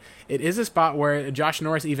 unfortunately, but it is a spot where Josh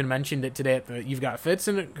Norris even mentioned it today. You've got Fitz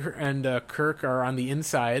and Kirk are on the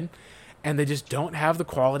inside, and they just don't have the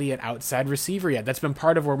quality at outside receiver yet. That's been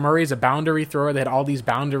part of where Murray's a boundary thrower. They had all these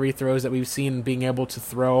boundary throws that we've seen being able to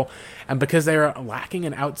throw, and because they're lacking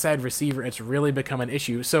an outside receiver, it's really become an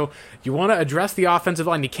issue. So you want to address the offensive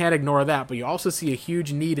line. You can't ignore that, but you also see a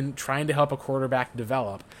huge need in trying to help a quarterback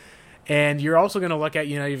develop. And you're also going to look at,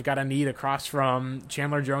 you've got a need across from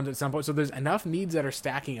Chandler Jones at some point. So there's enough needs that are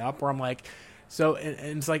stacking up where I'm like, so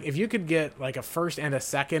and it's like if you could get like a first and a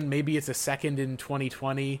second, maybe it's a second in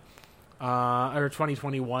 2020 or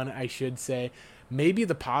 2021, I should say. Maybe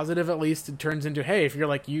the positive at least it turns into, hey, if you're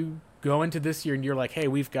like, you go into this year and you're like, hey,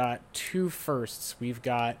 we've got 2 firsts, we've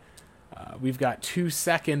got 2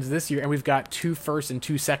 seconds this year, and we've got 2 firsts and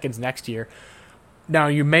 2 seconds next year. Now,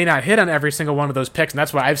 you may not hit on every single one of those picks, and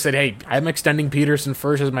that's why I've said, hey, I'm extending Peterson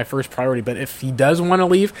first as my first priority. But if he does want to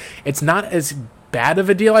leave, it's not as bad of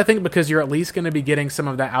a deal, I think, because you're at least going to be getting some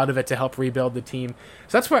of that out of it to help rebuild the team.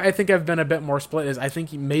 So that's why I think I've been a bit more split, is I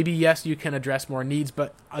think maybe, yes, you can address more needs,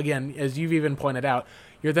 but again, as you've even pointed out,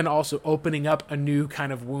 you're then also opening up a new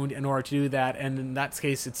kind of wound in order to do that. And in that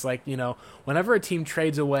case, it's like, whenever a team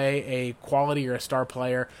trades away a quality or a star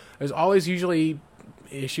player, there's always usually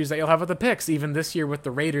issues that you'll have with the picks. Even this year with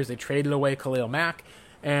the Raiders, they traded away Khalil Mack,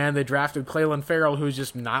 and they drafted Clelin Ferrell, who's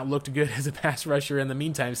just not looked good as a pass rusher in the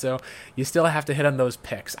meantime. So you still have to hit on those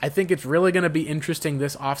picks. I think it's really going to be interesting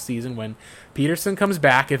this offseason when Peterson comes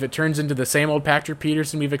back. If it turns into the same old Patrick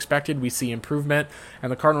Peterson we've expected, we see improvement,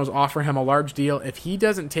 and the Cardinals offer him a large deal. If he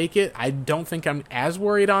doesn't take it, I don't think I'm as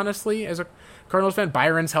worried, honestly, as a Cardinals fan.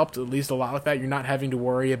 Byron's helped at least a lot with that. You're not having to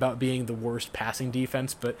worry about being the worst passing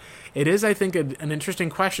defense, but it is, I think, an interesting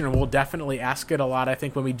question, and we'll definitely ask it a lot, I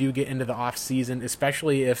think, when we do get into the offseason,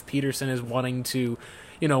 especially if Peterson is wanting to,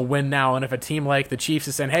 win now, and if a team like the Chiefs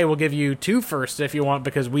is saying, hey, we'll give you 2 firsts if you want,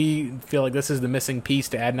 because we feel like this is the missing piece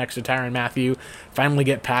to add next to Tyrann Mathieu, finally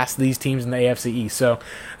get past these teams in the AFC East. So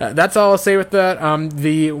that's all I'll say with that.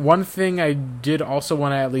 The one thing I did also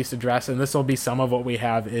want to at least address, and this will be some of what we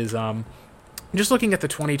have, is just looking at the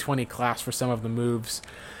 2020 class for some of the moves,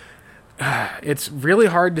 it's really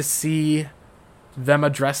hard to see them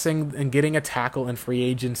addressing and getting a tackle in free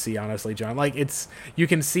agency, honestly, John. Like, you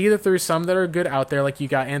can see that there's some that are good out there. Like, you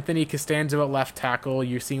got Anthony Costanzo at left tackle.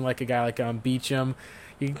 You're seeing like a guy like Beachum.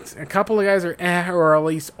 A couple of guys are or at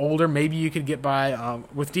least older. Maybe you could get by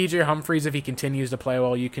with DJ Humphries if he continues to play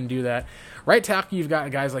well. You can do that. Right tackle, you've got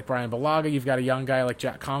guys like Brian Balaga. You've got a young guy like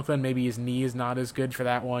Jack Conklin. Maybe his knee is not as good for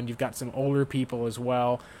that one. You've got some older people as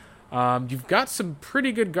well. You've got some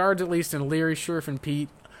pretty good guards, at least in Leary, Scherf, and Pete.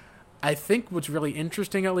 I think what's really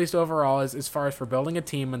interesting, at least overall, is as far as for building a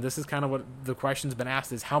team, and this is kind of what the question's been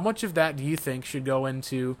asked, is how much of that do you think should go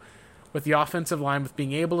into with the offensive line, with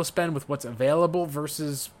being able to spend with what's available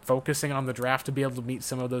versus focusing on the draft to be able to meet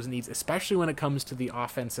some of those needs, especially when it comes to the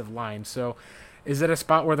offensive line. So is it a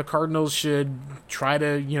spot where the Cardinals should try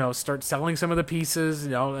to, start selling some of the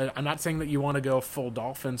pieces? I'm not saying that you want to go full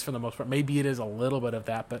Dolphins for the most part. Maybe it is a little bit of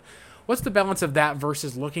that, but what's the balance of that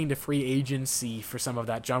versus looking to free agency for some of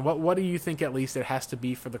that, John? What do you think at least it has to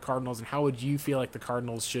be for the Cardinals, and how would you feel like the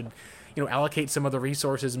Cardinals should allocate some of the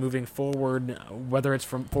resources moving forward, whether it's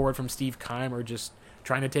forward from Steve Keim or just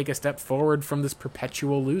trying to take a step forward from this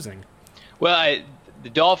perpetual losing? Well, the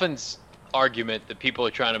Dolphins argument that people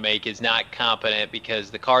are trying to make is not competent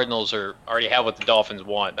because the Cardinals already have what the Dolphins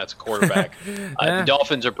want. That's a quarterback. The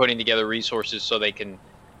Dolphins are putting together resources so they can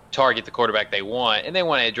target the quarterback they want, and they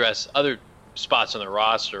want to address other spots on the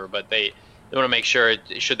roster, but they want to make sure,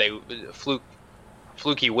 should they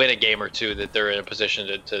fluky win a game or two, that they're in a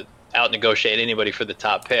position to out-negotiate anybody for the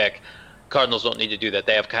top pick. Cardinals don't need to do that.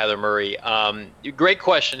 They have Kyler Murray. Great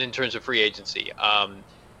question in terms of free agency.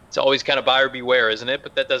 It's always kind of buyer beware, isn't it?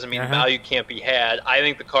 But that doesn't mean the value can't be had. I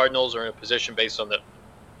think the Cardinals are in a position based on the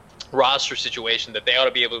roster situation that they ought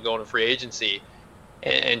to be able to go into free agency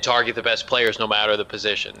and target the best players no matter the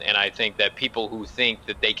position. And I think that people who think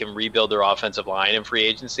that they can rebuild their offensive line in free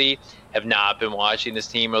agency have not been watching this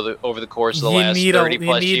team over the course of the last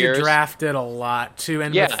 30-plus years. You need to draft it a lot, too.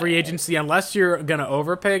 And with free agency, unless you're going to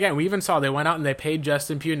overpay again, we even saw they went out and they paid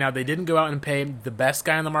Justin Pugh. Now, they didn't go out and pay the best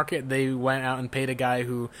guy on the market. They went out and paid a guy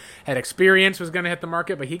who had experience, was going to hit the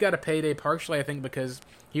market, but he got a payday partially, I think, because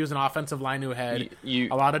he was an offensive line who had a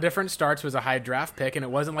lot of different starts, was a high draft pick, and it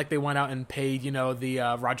wasn't like they went out and paid,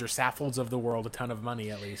 the Roger Saffolds of the world a ton of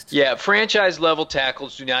money, at least. Yeah, franchise-level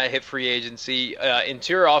tackles do not hit free agency.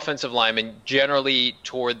 Interior offensive linemen, generally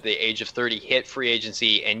toward the age of 30, hit free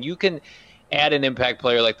agency, and you can add an impact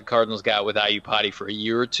player like the Cardinals got with Ayupati for a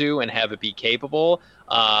year or two and have it be capable.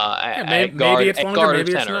 Maybe it's longer,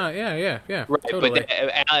 maybe it's not. Yeah. Right, totally. But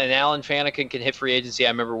Alan Faneca can hit free agency. I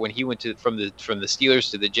remember when he went from the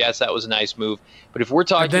Steelers to the Jets, that was a nice move. But if we're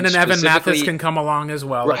talking, then an Evan Mathis can come along as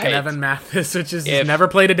well, like an Evan Mathis, which is never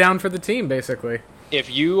played it down for the team, basically. If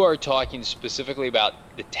you are talking specifically about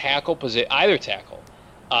the tackle position, either tackle,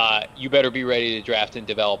 you better be ready to draft and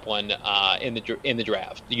develop one in the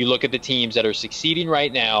draft. You look at the teams that are succeeding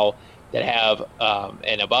right now that have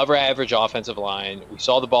an above-average offensive line. We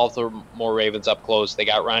saw the Baltimore Ravens up close. They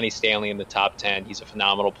got Ronnie Stanley in the top 10. He's a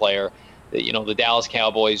phenomenal player. The Dallas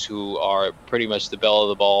Cowboys, who are pretty much the belle of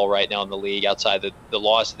the ball right now in the league, outside the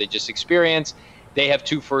loss that they just experienced, they have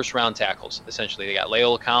 2 first-round tackles, essentially. They got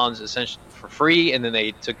Lael Collins essentially for free, and then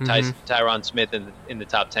they took Tyron Smith in the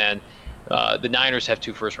top 10. The Niners have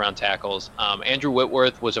 2 first-round tackles. Andrew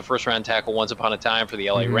Whitworth was a first-round tackle once upon a time for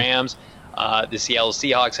the LA Rams. The Seattle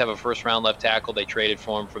Seahawks have a first-round left tackle. They traded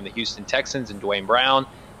for him from the Houston Texans and Dwayne Brown.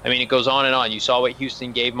 I mean, it goes on and on. You saw what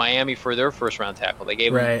Houston gave Miami for their first-round tackle. They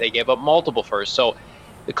gave up multiple firsts. So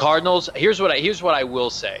the Cardinals, here's what I will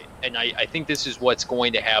say, and I think this is what's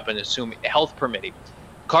going to happen, assuming health permitting.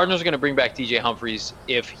 Cardinals are going to bring back DJ Humphries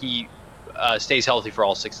if he stays healthy for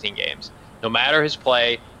all 16 games. No matter his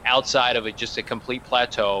play, outside of just a complete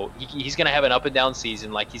plateau, he's going to have an up-and-down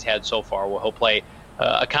season like he's had so far, where he'll play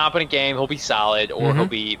a competent game, he'll be solid, or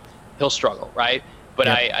he'll struggle, right? But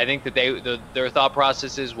I think that their thought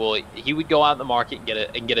process is, he would go out in the market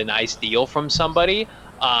and get a nice deal from somebody,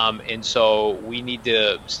 and so we need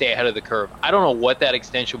to stay ahead of the curve. I don't know what that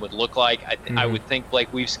extension would look like. I would think,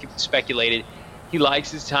 like we've speculated, he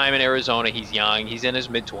likes his time in Arizona. He's young. He's in his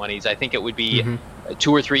mid-20s. I think it would be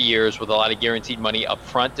 2 or 3 years with a lot of guaranteed money up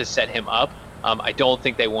front to set him up. I don't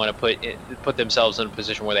think they want to put themselves in a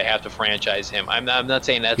position where they have to franchise him. I'm not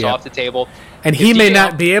saying that's off the table. And he may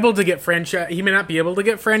not be able to get franchise. He may not be able to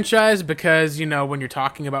get franchised because when you're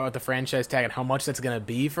talking about what the franchise tag and how much that's going to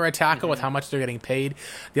be for a tackle with how much they're getting paid.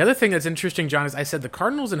 The other thing that's interesting, John, is I said the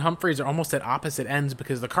Cardinals and Humphries are almost at opposite ends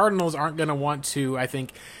because the Cardinals aren't going to want to, I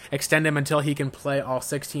think, extend him until he can play all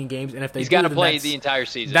 16 games. And if he's got to play the entire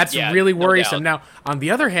season, that's really worrisome. Now, on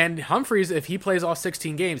the other hand, Humphries, if he plays all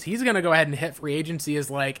 16 games, he's going to go ahead and hit free agency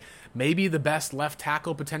as maybe the best left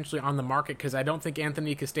tackle potentially on the market, because I don't think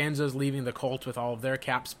Anthony Costanzo is leaving the Colts with all of their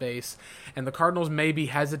cap space, and the Cardinals may be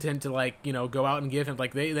hesitant to go out and give him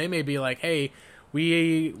they may be like, hey,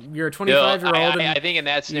 You're a 25-year-old. I think in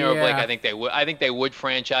that scenario, Blake, I think they would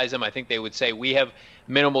franchise him. I think they would say we have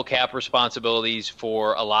minimal cap responsibilities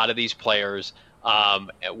for a lot of these players.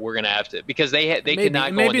 We're gonna have to, because they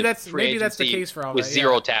cannot go into free agency that's the case for all with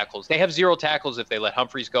zero tackles. They have zero tackles if they let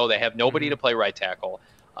Humphries go. They have nobody to play right tackle.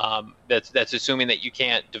 That's assuming that you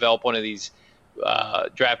can't develop one of these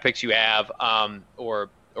draft picks you have, or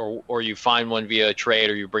you find one via a trade,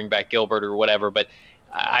 or you bring back Gilbert or whatever. But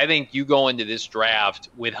I think you go into this draft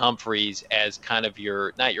with Humphries as kind of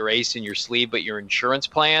not your ace in your sleeve, but your insurance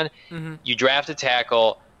plan. Mm-hmm. You draft a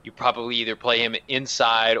tackle. You probably either play him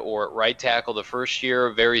inside or at right tackle the first year,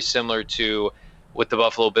 very similar to what the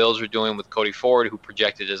Buffalo Bills are doing with Cody Ford, who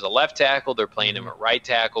projected as a left tackle. They're playing him at right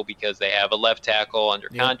tackle because they have a left tackle under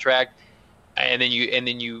contract. And then you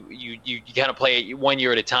kind of play it 1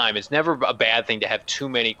 year at a time. It's never a bad thing to have too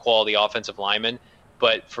many quality offensive linemen.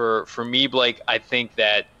 But for me, Blake, I think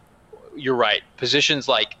that you're right. Positions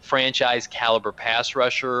like franchise caliber pass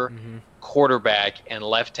rusher, quarterback, and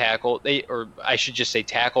left tackle, or I should just say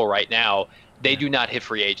tackle right now, they do not hit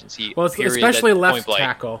free agency. Well, especially left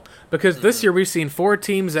tackle, because this year we've seen 4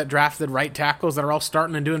 teams that drafted right tackles that are all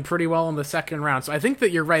starting and doing pretty well in the second round. So I think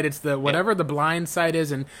that you're right. It's whatever the blind side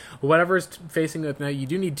is and whatever's facing with now, you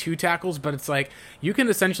do need 2 tackles, but it's like you can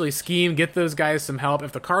essentially scheme, get those guys some help.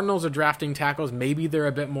 If the Cardinals are drafting tackles, maybe they're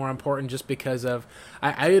a bit more important just because of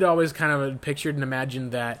I had always kind of pictured and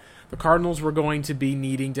imagined that the Cardinals were going to be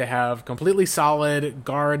needing to have completely solid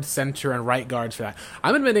guard, center, and right guards for that.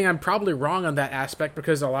 I'm admitting I'm probably wrong on that aspect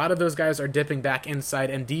because a lot of those guys are dipping back inside,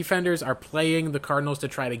 and defenders are playing the Cardinals to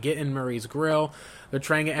try to get in Murray's grill. They're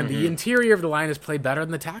trying it, and the interior of the line has played better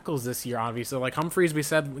than the tackles this year, obviously. Like Humphries, we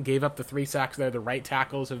said, gave up the 3 sacks there. The right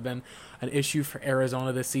tackles have been an issue for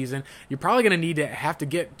Arizona this season. You're probably going to have to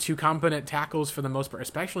get 2 competent tackles for the most part,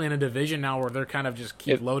 especially in a division now where they're kind of just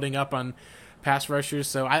keep loading up on pass rushers.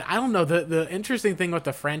 So I don't know. The interesting thing with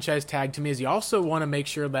the franchise tag to me is you also want to make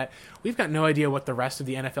sure that we've got no idea what the rest of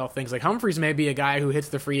the NFL thinks. Like Humphries may be a guy who hits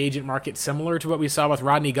the free agent market similar to what we saw with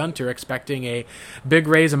Rodney Gunter, expecting a big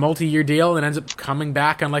raise, a multi-year deal, and ends up coming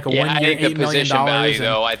back on like a 1 year, $8 million. Value,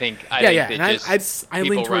 though, I think I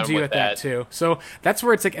lean towards you at that too. So that's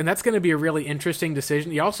where it's like, and that's going to be a really interesting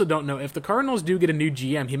decision. You also don't know if the Cardinals do get a new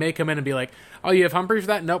GM, he may come in and be like, "Oh, you have Humphries for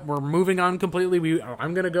that? Nope, we're moving on completely.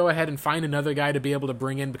 I'm going to go ahead and find another guy to be able to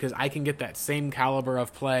bring in because I can get that same caliber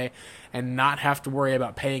of play and not have to worry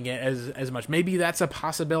about paying it as much." Maybe that's a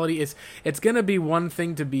possibility. It's going to be one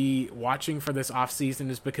thing to be watching for this offseason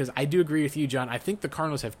is because I do agree with you, John. I think the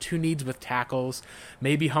Cardinals have 2 needs with tackles.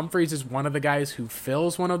 Maybe Humphries is one of the guys who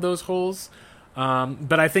fills one of those holes.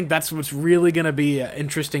 But I think that's what's really going to be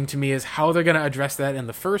interesting to me is how they're going to address that in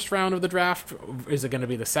the first round of the draft. Is it going to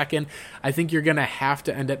be the second? I think you're going to have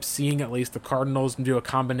to end up seeing at least the Cardinals do a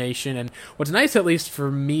combination. And what's nice, at least for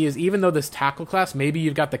me, is even though this tackle class, maybe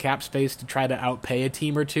you've got the cap space to try to outpay a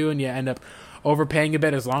team or two and you end up overpaying a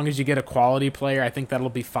bit. As long as you get a quality player, I think that'll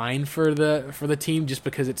be fine for the team just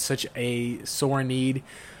because it's such a sore need.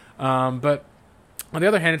 But on the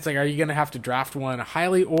other hand, it's like, are you going to have to draft one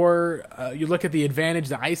highly, or you look at the advantage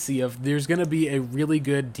that I see of there's going to be a really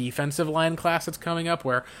good defensive line class that's coming up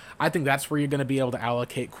where I think that's where you're going to be able to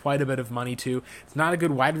allocate quite a bit of money to. It's not a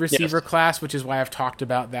good wide receiver class, which is why I've talked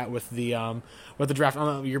about that with the draft.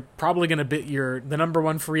 You're probably going to be the number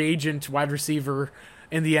 1 free agent wide receiver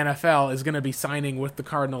in the NFL is going to be signing with the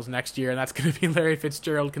Cardinals next year, and that's going to be Larry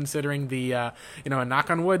Fitzgerald, considering the, a knock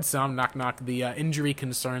on wood, the injury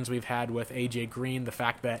concerns we've had with A.J. Green, the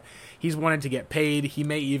fact that he's wanted to get paid. He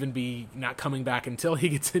may even be not coming back until he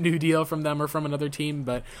gets a new deal from them or from another team.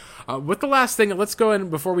 But with the last thing, let's go in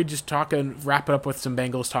before we just talk and wrap it up with some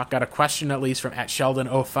Bengals talk. Got a question at least from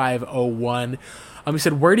 @Sheldon0501. He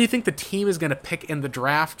said, where do you think the team is going to pick in the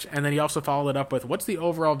draft? And then he also followed it up with, what's the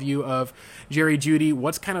overall view of Jerry Jeudy?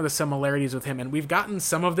 What's kind of the similarities with him? And we've gotten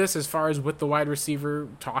some of this as far as with the wide receiver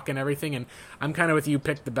talk and everything. And I'm kind of with you,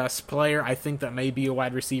 pick the best player. I think that may be a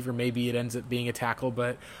wide receiver. Maybe it ends up being a tackle.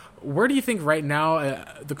 But where do you think right now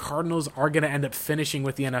the Cardinals are going to end up finishing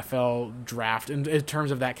with the NFL draft in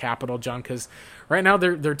terms of that capital, John? Because right now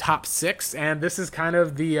they're top 6, and this is kind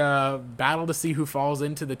of the battle to see who falls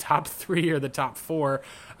into the top 3 or the top 4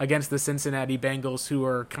 against the Cincinnati Bengals, who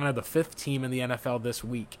are kind of the 5th team in the NFL this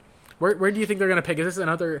week. Where do you think they're going to pick? Is this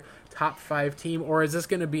another top 5 team, or is this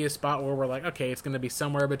going to be a spot where we're like, okay, it's going to be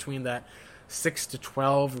somewhere between that 6 to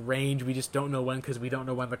 12 range? We just don't know when, because we don't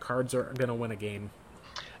know when the Cards are going to win a game.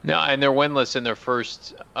 No, and they're winless in their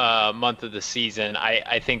first month of the season.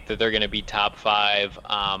 I think that they're going to be top 5.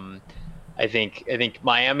 I think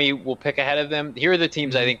Miami will pick ahead of them. Here are the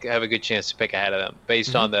teams I think have a good chance to pick ahead of them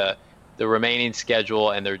based on the the remaining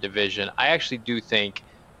schedule and their division, I actually do think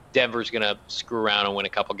Denver's going to screw around and win a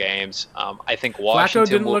couple games. I think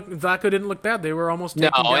Washington Flacco didn't look bad. They were almost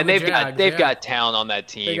taking down and they've got talent on that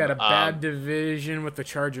team. They got a bad division with the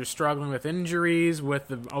Chargers struggling with injuries, with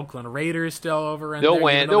the Oakland Raiders still over. They'll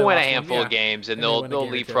win a handful of games, and they'll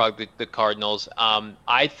leapfrog the Cardinals.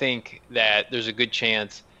 I think that there's a good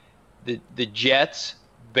chance the Jets,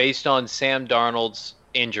 based on Sam Darnold's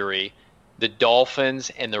injury, the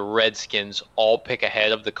Dolphins and the Redskins all pick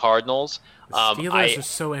ahead of the Cardinals. The Steelers are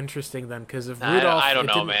so interesting then, because if Rudolph, I don't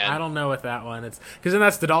know, man. I don't know with that one. It's because then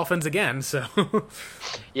that's the Dolphins again. So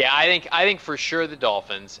yeah, I think for sure the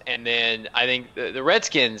Dolphins, and then I think the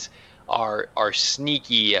Redskins are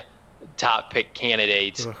sneaky top pick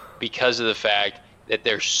candidates because of the fact that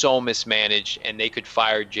they're so mismanaged, and they could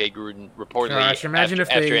fire Jay Gruden reportedly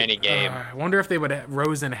after any game. I wonder if they would have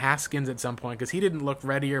Rosen Haskins at some point, because he didn't look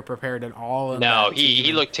ready or prepared at all. No,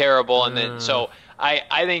 he looked terrible, and then so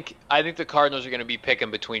I think the Cardinals are going to be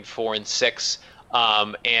picking between 4 and 6,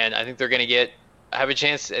 and I think they're going to have a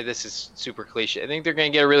chance. This is super cliche. I think they're going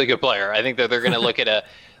to get a really good player. I think that they're going to look at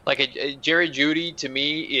a Jerry Jeudy. To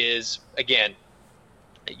me, is again,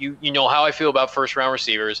 you know how I feel about first round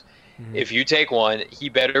receivers. If you take one, he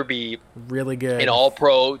better be really good, an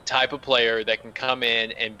all-pro type of player that can come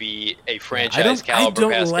in and be a franchise caliber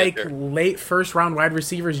pass catcher. I don't catcher. like late first-round wide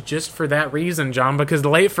receivers just for that reason, John, because the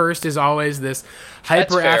late first is always this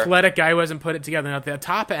hyper-athletic guy who hasn't put it together. Now, the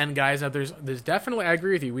top-end guys, there's definitely, I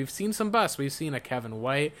agree with you, we've seen some busts. We've seen a Kevin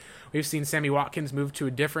White. We've seen Sammy Watkins move to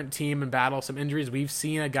a different team and battle some injuries. We've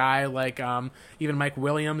seen a guy like even Mike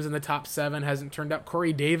Williams in the top 7 hasn't turned out.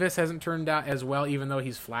 Corey Davis hasn't turned out as well, even though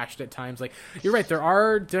he's flashed at times. Like, you're right, there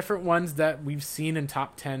are different ones that we've seen in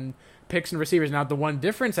top 10 picks and receivers. Now, the one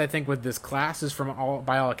difference I think with this class is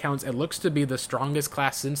by all accounts, it looks to be the strongest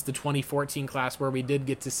class since the 2014 class, where we did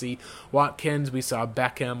get to see Watkins, we saw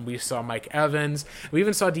Beckham, we saw Mike Evans, we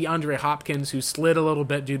even saw DeAndre Hopkins, who slid a little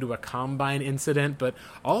bit due to a combine incident, but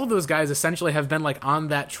all of those guys essentially have been like on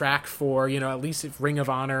that track for, at least Ring of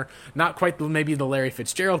Honor, not quite maybe the Larry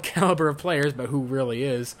Fitzgerald caliber of players, but who really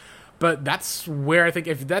is. But that's where I think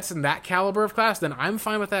if that's in that caliber of class, then I'm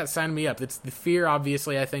fine with that. Sign me up. It's the fear,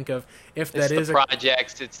 obviously, I think, of if that is the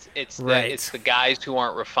projects. It's the guys who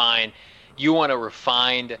aren't refined. You want a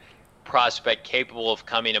refined prospect capable of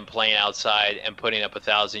coming and playing outside and putting up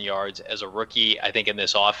 1,000 yards as a rookie. I think in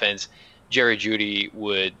this offense, Jerry Jeudy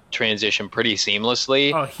would transition pretty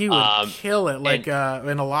seamlessly. Oh, he would kill it,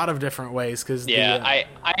 in a lot of different ways. I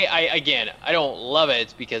don't love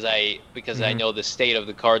it because I know the state of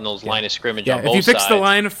the Cardinals' line of scrimmage on both sides. If you fix the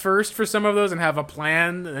line first for some of those and have a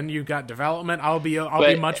plan, and you've got development, I'll be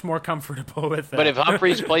much more comfortable with that. But if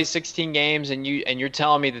Humphreys plays 16 games and you're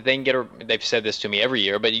telling me that they can they've said this to me every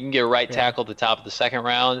year, but you can get a right tackle at the top of the second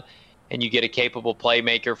round, and you get a capable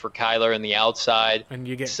playmaker for Kyler in the outside, and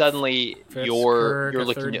you get suddenly you're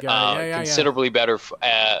looking considerably better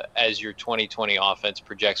as your 2020 offense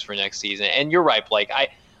projects for next season. And you're right, Blake. I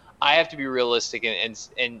have to be realistic,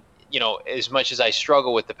 and as much as I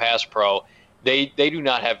struggle with the pass pro, they do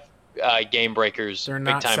not have game breakers,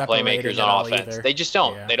 big time playmakers on offense. Either. They just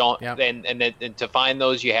don't. Yeah. They don't. Yep. And to find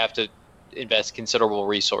those, you have to invest considerable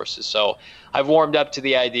resources. So I've warmed up to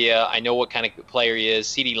the idea. I know what kind of player he is.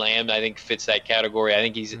 CeeDee Lamb, I think, fits that category. I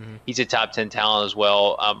think he's a top 10 talent as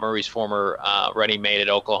well. Murray's former running mate at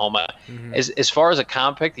Oklahoma. As far as a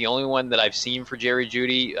comp pick, the only one that I've seen for Jerry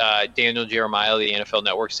Jeudy, Daniel Jeremiah, the NFL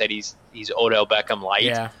Network, said he's Odell Beckham light.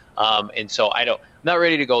 Yeah. And so I'm not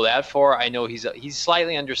ready to go that far. I know he's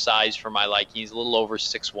slightly undersized for my liking. He's a little over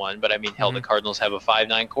 6'1", but I mean, hell, the Cardinals have a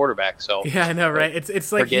 5'9" quarterback. So yeah, I know, right?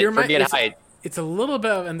 It's like forget height. It's a little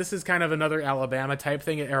bit of, and this is kind of another Alabama type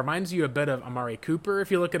thing. It reminds you a bit of Amari Cooper.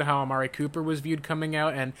 If you look at how Amari Cooper was viewed coming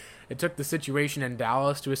out, and it took the situation in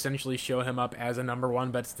Dallas to essentially show him up as a number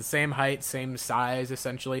one, but it's the same height, same size,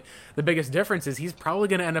 essentially. The biggest difference is he's probably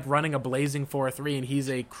going to end up running a blazing 4.3, and he's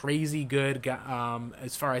a crazy good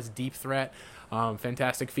as far as deep threat.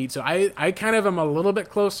 Fantastic feet. So I kind of am a little bit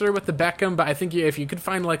closer with the Beckham, but I think if you could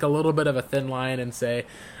find like a little bit of a thin line and say,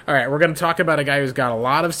 all right, we're going to talk about a guy who's got a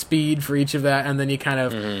lot of speed for each of that, and then you kind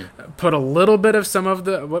of put a little bit of some of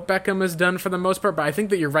what Beckham has done for the most part. But I think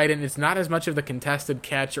that you're right, and it's not as much of the contested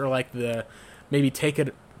catch or like the maybe take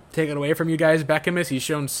it away from you guys. Beckham is, he's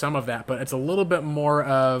shown some of that, but it's a little bit more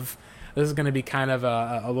of, this is going to be kind of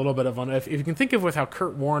a little bit of one. If you can think of with how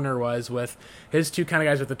Kurt Warner was with his two kind of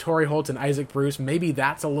guys with the Torrey Holt and Isaac Bruce, maybe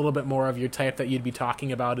that's a little bit more of your type that you'd be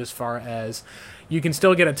talking about as far as you can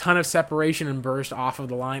still get a ton of separation and burst off of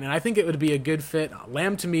the line. And I think it would be a good fit.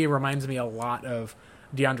 Lamb to me reminds me a lot of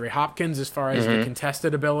DeAndre Hopkins as far as the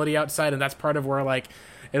contested ability outside, and that's part of where like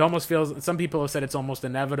it almost feels, some people have said it's almost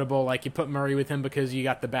inevitable. Like you put Murray with him because you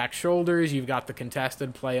got the back shoulders, you've got the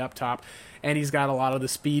contested play up top, and he's got a lot of the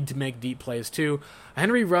speed to make deep plays too.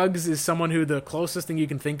 Henry Ruggs is someone who the closest thing you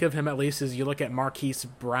can think of him at least is you look at Marquise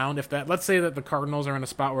Brown. If that, let's say that the Cardinals are in a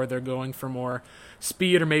spot where they're going for more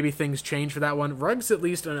speed or maybe things change for that one. Ruggs at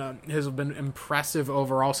least has been impressive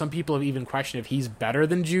overall. Some people have even questioned if he's better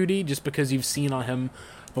than Jeudy just because you've seen on him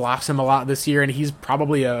blossom a lot this year, and he's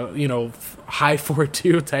probably a high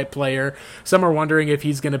 4.2 type player. Some are wondering if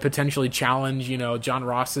he's going to potentially challenge John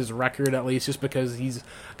Ross's record at least just because he's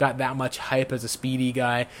got that much hype as a speedy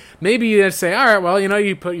guy. Maybe you say, all right, well,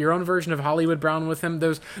 you put your own version of Hollywood Brown with him.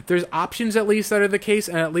 There's options at least that are the case,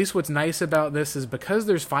 and at least what's nice about this is because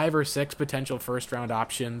there's 5 or 6 potential first round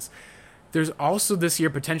options, there's also this year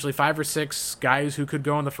potentially 5 or 6 guys who could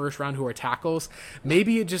go in the first round who are tackles.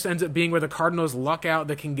 Maybe it just ends up being where the Cardinals luck out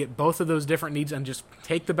that can get both of those different needs and just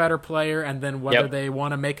take the better player, and then whether they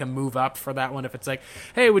want to make a move up for that one. If it's like,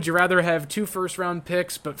 hey, would you rather have 2 first-round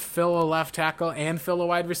picks but fill a left tackle and fill a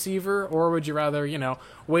wide receiver, or would you rather,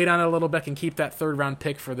 wait on it a little bit and keep that 3rd-round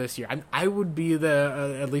pick for this year? I would be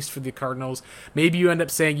at least for the Cardinals. Maybe you end up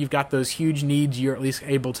saying you've got those huge needs, you're at least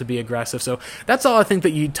able to be aggressive. So that's all I think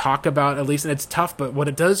that you talk about, at least, and it's tough, but what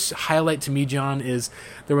it does highlight to me, John, is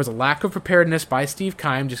there was a lack of preparedness by Steve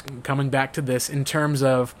Keim, just coming back to this, in terms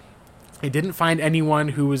of they didn't find anyone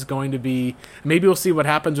who was going to be, maybe we'll see what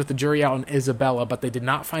happens with the jury out on Isabella, but they did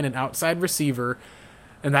not find an outside receiver,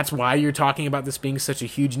 and that's why you're talking about this being such a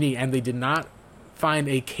huge need, and they did not find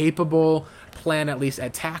a capable plan, at least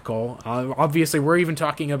at tackle. Obviously, we're even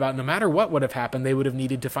talking about no matter what would have happened, they would have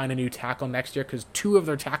needed to find a new tackle next year because 2 of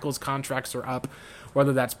their tackles' contracts are up.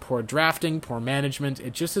 Whether that's poor drafting, poor management,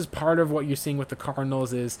 it just is part of what you're seeing with the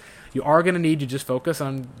Cardinals is you are going to need to just focus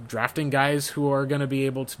on drafting guys who are going to be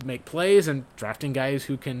able to make plays and drafting guys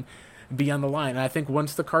who can be on the line. And I think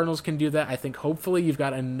once the Cardinals can do that, I think hopefully you've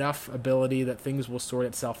got enough ability that things will sort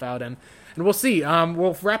itself out. And we'll see.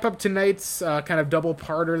 We'll wrap up tonight's kind of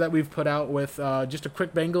double-parter that we've put out with just a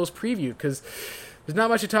quick Bengals preview because there's not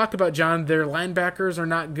much to talk about, John. Their linebackers are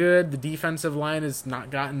not good. The defensive line has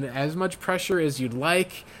not gotten as much pressure as you'd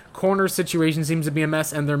like. Corner situation seems to be a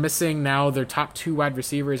mess, and they're missing now their top 2 wide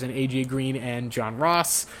receivers in A.J. Green and John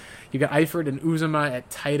Ross. You got Eifert and Uzomah at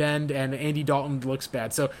tight end, and Andy Dalton looks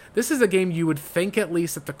bad. So this is a game you would think at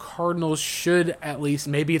least that the Cardinals should at least,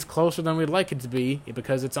 maybe it's closer than we'd like it to be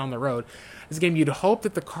because it's on the road. This game you'd hope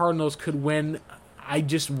that the Cardinals could win. I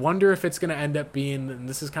just wonder if it's going to end up being, and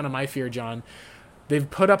this is kind of my fear, John, they've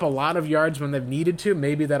put up a lot of yards when they've needed to.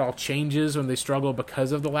 Maybe that all changes when they struggle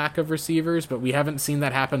because of the lack of receivers, but we haven't seen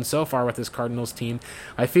that happen so far with this Cardinals team.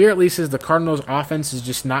 I fear at least is the Cardinals offense is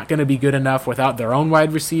just not going to be good enough without their own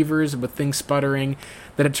wide receivers, with things sputtering,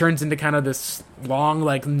 that it turns into kind of this long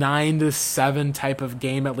 9-7 type of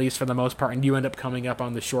game, at least for the most part, and you end up coming up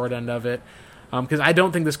on the short end of it. Because I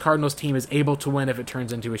don't think this Cardinals team is able to win if it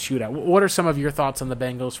turns into a shootout. What are some of your thoughts on the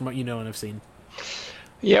Bengals from what you know and have seen?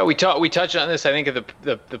 Yeah, we touched on this. I think of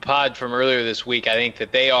the pod from earlier this week. I think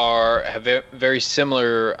that they have very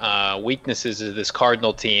similar weaknesses as this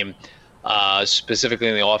Cardinal team, specifically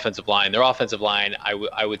in the offensive line. Their offensive line,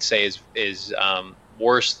 I would say, is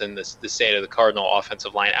worse than the state of the Cardinal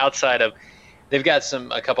offensive line. Outside of, they've got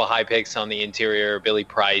a couple high picks on the interior. Billy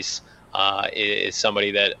Price is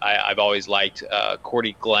somebody that I've always liked.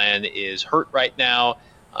 Cordy Glenn is hurt right now.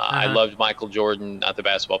 I loved Michael Jordan, not the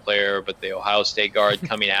basketball player, but the Ohio State guard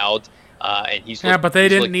coming out. And but they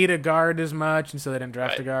didn't need a guard as much, and so they didn't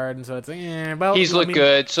draft a guard, and so it's he's looked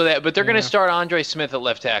good. But they're going to start Andre Smith at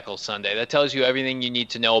left tackle Sunday. That tells you everything you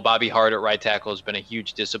need to know. Bobby Hart at right tackle has been a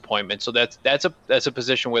huge disappointment. So that's a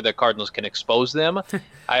position where the Cardinals can expose them.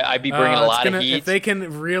 I'd be bringing a lot of heat. If they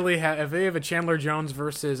can really if they have a Chandler Jones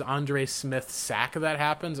versus Andre Smith sack that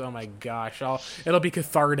happens, oh my gosh, it'll be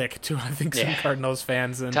cathartic to I think some Cardinals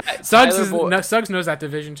fans. And Suggs knows that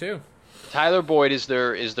division too. Tyler Boyd is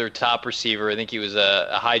their top receiver. I think he was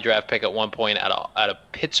a high draft pick at one point out of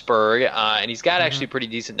Pittsburgh, and he's got actually pretty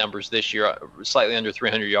decent numbers this year, slightly under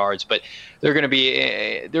 300 yards. But they're going to be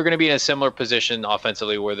in a similar position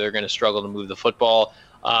offensively where they're going to struggle to move the football.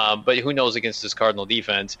 But who knows against this Cardinal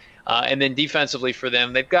defense? And then defensively for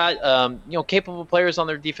them, they've got capable players on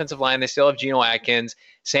their defensive line. They still have Geno Atkins.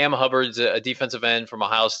 Sam Hubbard's a defensive end from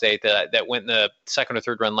Ohio State that went in the second or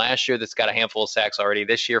third round last year that's got a handful of sacks already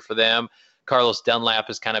this year for them. Carlos Dunlap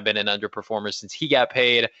has kind of been an underperformer since he got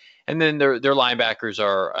paid. And then their linebackers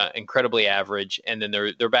are incredibly average, and then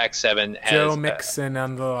their back seven has Joe Mixon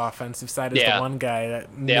on the offensive side is the one guy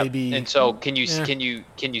that maybe. And so can you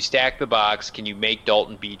stack the box? Can you make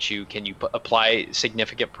Dalton beat you? Can you apply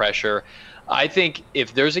significant pressure? I think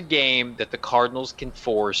if there's a game that the Cardinals can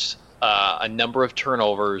force a number of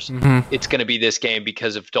turnovers, it's going to be this game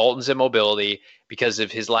because of Dalton's immobility, because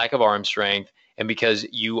of his lack of arm strength, and because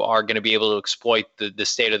you are going to be able to exploit the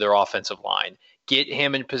state of their offensive line. Get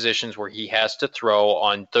him in positions where he has to throw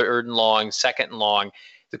on 3rd and long, 2nd and long.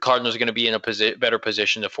 The Cardinals are going to be in a better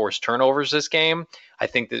position to force turnovers this game. I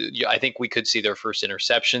think we could see their first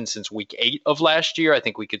interception since week 8 of last year. I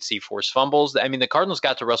think we could see forced fumbles. I mean, the Cardinals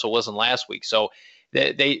got to Russell Wilson last week, so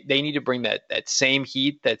they need to bring that same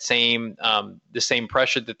heat, the same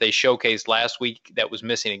pressure that they showcased last week that was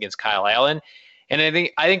missing against Kyle Allen. And I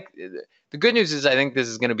think the good news is I think this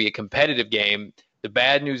is going to be a competitive game. The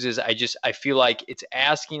bad news is I feel like it's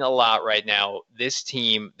asking a lot right now, this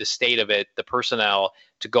team, the state of it, the personnel,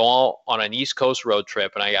 to go on an East Coast road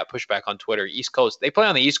trip. And I got pushback on Twitter. East Coast, they play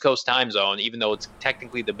on the East Coast time zone, even though it's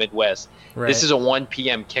technically the Midwest. Right. This is a 1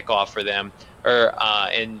 p.m. kickoff for them. Or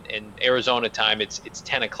in Arizona time, it's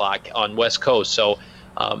 10 o'clock on West Coast. So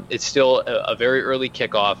it's still a very early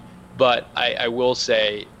kickoff. But I will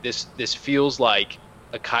say this feels like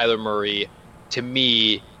a Kyler Murray, to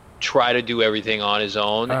me, try to do everything on his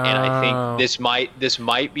own, and I think this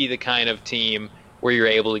might be the kind of team where you're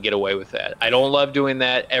able to get away with that. I don't love doing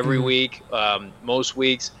that every week, most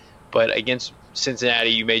weeks, but against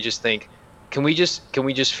Cincinnati, you may just think, can we just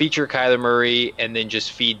feature Kyler Murray and then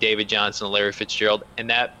just feed David Johnson and Larry Fitzgerald, and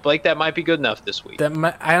that might be good enough this week. That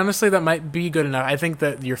might be good enough. I think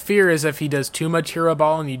that your fear is if he does too much hero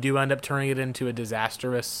ball and you do end up turning it into a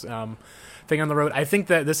disastrous thing on the road. I think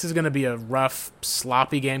that this is going to be a rough,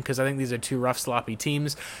 sloppy game because I think these are two rough, sloppy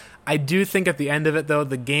teams. I do think at the end of it, though,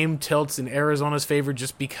 the game tilts in Arizona's favor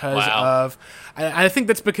just because of... I think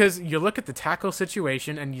that's because you look at the tackle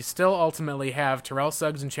situation and you still ultimately have Terrell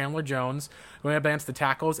Suggs and Chandler Jones going up against the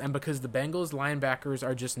tackles, and because the Bengals linebackers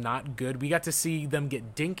are just not good, we got to see them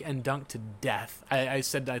get dink and dunked to death. I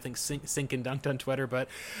said, I think, sink and dunked on Twitter, but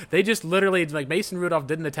they just literally... Like, Mason Rudolph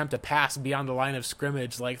didn't attempt to pass beyond the line of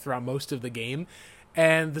scrimmage like throughout most of the game.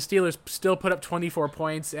 And the Steelers still put up 24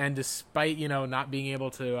 points, and despite, not being able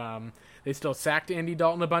to, they still sacked Andy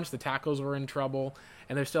Dalton a bunch. The tackles were in trouble,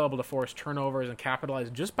 and they're still able to force turnovers and capitalize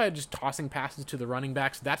just by just tossing passes to the running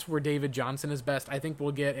backs. That's where David Johnson is best. I think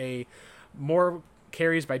we'll get more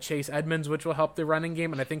carries by Chase Edmonds, which will help the running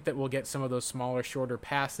game, and I think that we'll get some of those smaller, shorter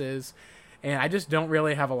passes. And I just don't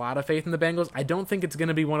really have a lot of faith in the Bengals. I don't think it's going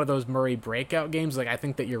to be one of those Murray breakout games. Like, I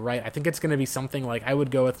think that you're right. I think it's going to be something like, I would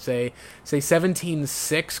go with, say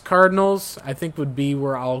 17-6 Cardinals, I think would be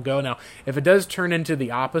where I'll go. Now, if it does turn into the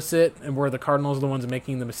opposite, and where the Cardinals are the ones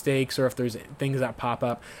making the mistakes, or if there's things that pop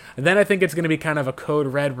up, then I think it's going to be kind of a code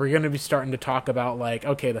red. We're going to be starting to talk about, like,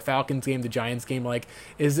 okay, the Falcons game, the Giants game, like,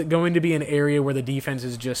 is it going to be an area where the defense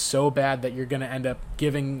is just so bad that you're going to end up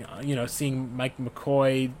giving, seeing Mike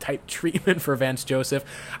McCoy-type treatment for Vance Joseph?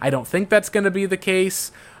 I don't think that's going to be the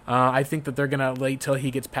case. I think that they're going to wait till he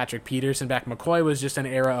gets Patrick Peterson back. McCoy was just an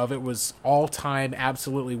era of it was all-time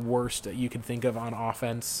absolutely worst that you could think of on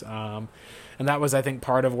offense. And that was, I think,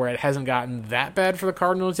 part of where it hasn't gotten that bad for the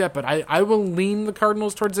Cardinals yet. But I will lean the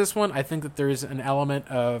Cardinals towards this one. I think that there's an element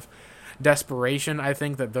of desperation I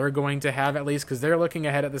think that they're going to have, at least because they're looking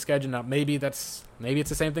ahead at the schedule. Now, maybe it's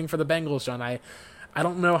the same thing for the Bengals, John. I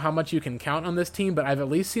don't know how much you can count on this team, but I've at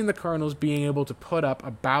least seen the Cardinals being able to put up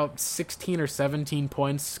about 16 or 17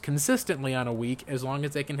 points consistently on a week as long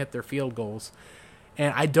as they can hit their field goals.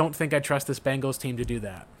 And I don't think I trust this Bengals team to do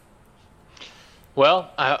that.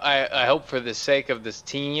 Well, I hope for the sake of this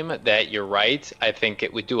team that you're right. I think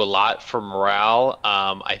it would do a lot for morale.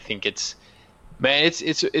 I think it's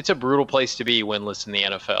a brutal place to be winless in the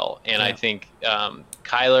NFL. And yeah. I think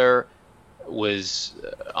Kyler was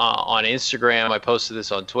on Instagram. I posted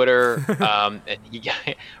this on Twitter, and he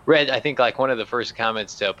read, I think, like one of the first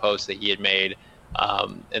comments to a post that he had made,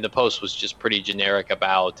 and the post was just pretty generic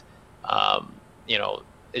about,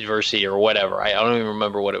 adversity or whatever. I don't even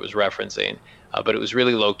remember what it was referencing, but it was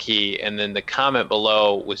really low key. And then the comment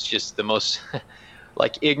below was just the most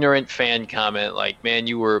like ignorant fan comment, like, man,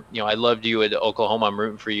 you were, I loved you at Oklahoma, I'm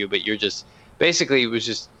rooting for you, but you're just, basically it was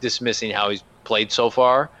just dismissing how he's played so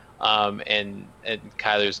far. And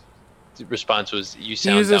Kyler's response was, "You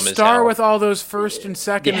sound dumb as hell." He was a star with all those first and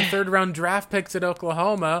second and third round draft picks at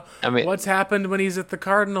Oklahoma. I mean, what's happened when he's at the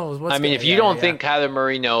Cardinals? If you don't think Kyler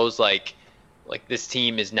Murray knows, like, like this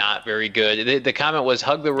team is not very good. The comment was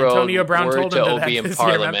hug the road. Antonio Brown told him that in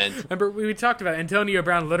Parliament. Year. Remember we talked about it. Antonio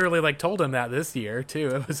Brown literally like told him that this year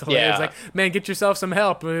too. It was hilarious. Like, man, get yourself some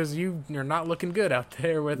help because you're not looking good out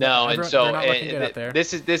there with no. Everyone, and so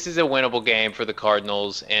this is a winnable game for the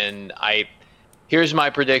Cardinals, and here's my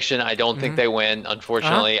prediction. I don't think they win.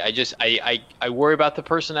 Unfortunately, I worry about the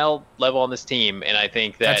personnel level on this team, and I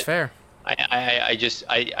think that's fair.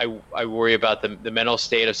 I worry about the mental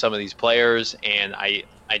state of some of these players, and I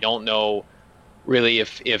don't know really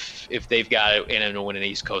if they've got it in to win an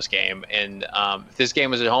East Coast game. And if this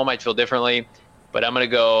game was at home, I'd feel differently. But I'm going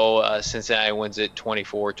to go Cincinnati wins it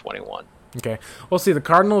 24-21. Okay. We'll see. The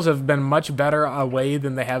Cardinals have been much better away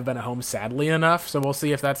than they have been at home, sadly enough. So we'll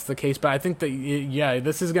see if that's the case. But I think that,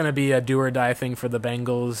 this is going to be a do-or-die thing for the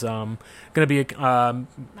Bengals. Going to be, I don't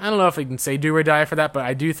know if we can say do-or-die for that, but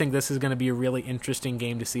I do think this is going to be a really interesting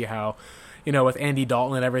game to see how, with Andy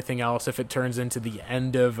Dalton and everything else, if it turns into the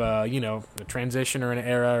end of, a transition or an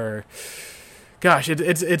era or... Gosh,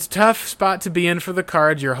 it's a tough spot to be in for the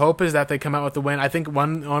Cards. Your hope is that they come out with the win. I think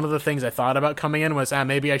one of the things I thought about coming in was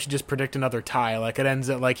maybe I should just predict another tie. Like it ends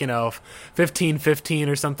at 15-15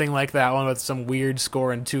 or something like that, one with some weird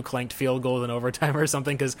score and 2 clanked field goals in overtime or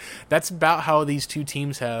something, because that's about how these two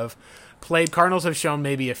teams have played. Cardinals have shown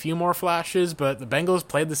maybe a few more flashes, but the Bengals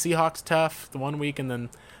played the Seahawks tough the one week and then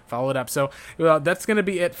followed up. So that's going to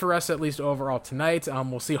be it for us, at least overall tonight.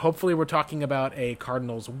 We'll see. Hopefully we're talking about a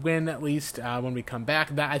Cardinals win at least when we come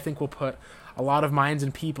back. That I think will put a lot of minds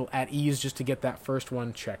and people at ease just to get that first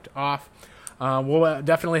one checked off. We'll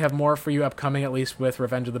definitely have more for you upcoming, at least with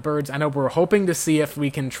Revenge of the Birds. I know we're hoping to see if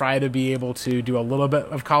we can try to be able to do a little bit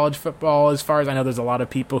of college football, as far as I know there's a lot of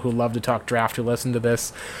people who love to talk draft who listen to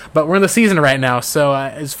this. But we're in the season right now, so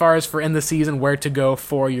as far as for in the season, where to go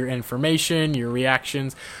for your information, your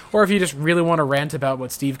reactions, or if you just really want to rant about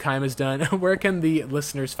what Steve Keim has done, where can the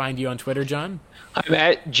listeners find you on Twitter, John? I'm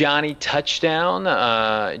at Johnny Touchdown,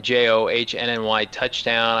 JOHNNY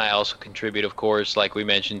Touchdown. I also contribute, of course, like we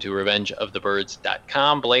mentioned, to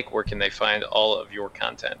RevengeOfTheBirds.com. Blake, where can they find all of your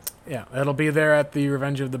content? Yeah, it'll be there at the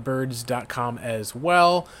RevengeOfTheBirds.com as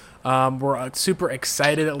well. We're super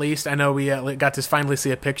excited, at least. I know we got to finally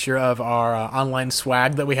see a picture of our online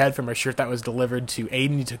swag that we had from our shirt that was delivered to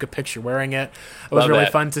Aiden. He took a picture wearing it. It was really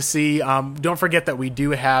fun to see. Don't forget that we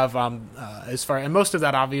do have, and most of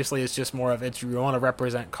that obviously is just more of it's you want to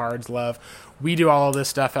represent Cards love. We do all of this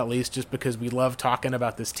stuff at least just because we love talking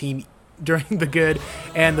about this team during the good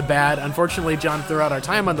and the bad. Unfortunately, John, throughout our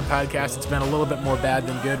time on the podcast, it's been a little bit more bad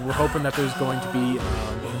than good. We're hoping that there's going to be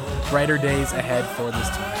brighter days ahead for this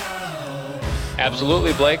team.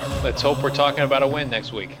 Absolutely, Blake. Let's hope we're talking about a win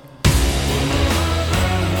next week.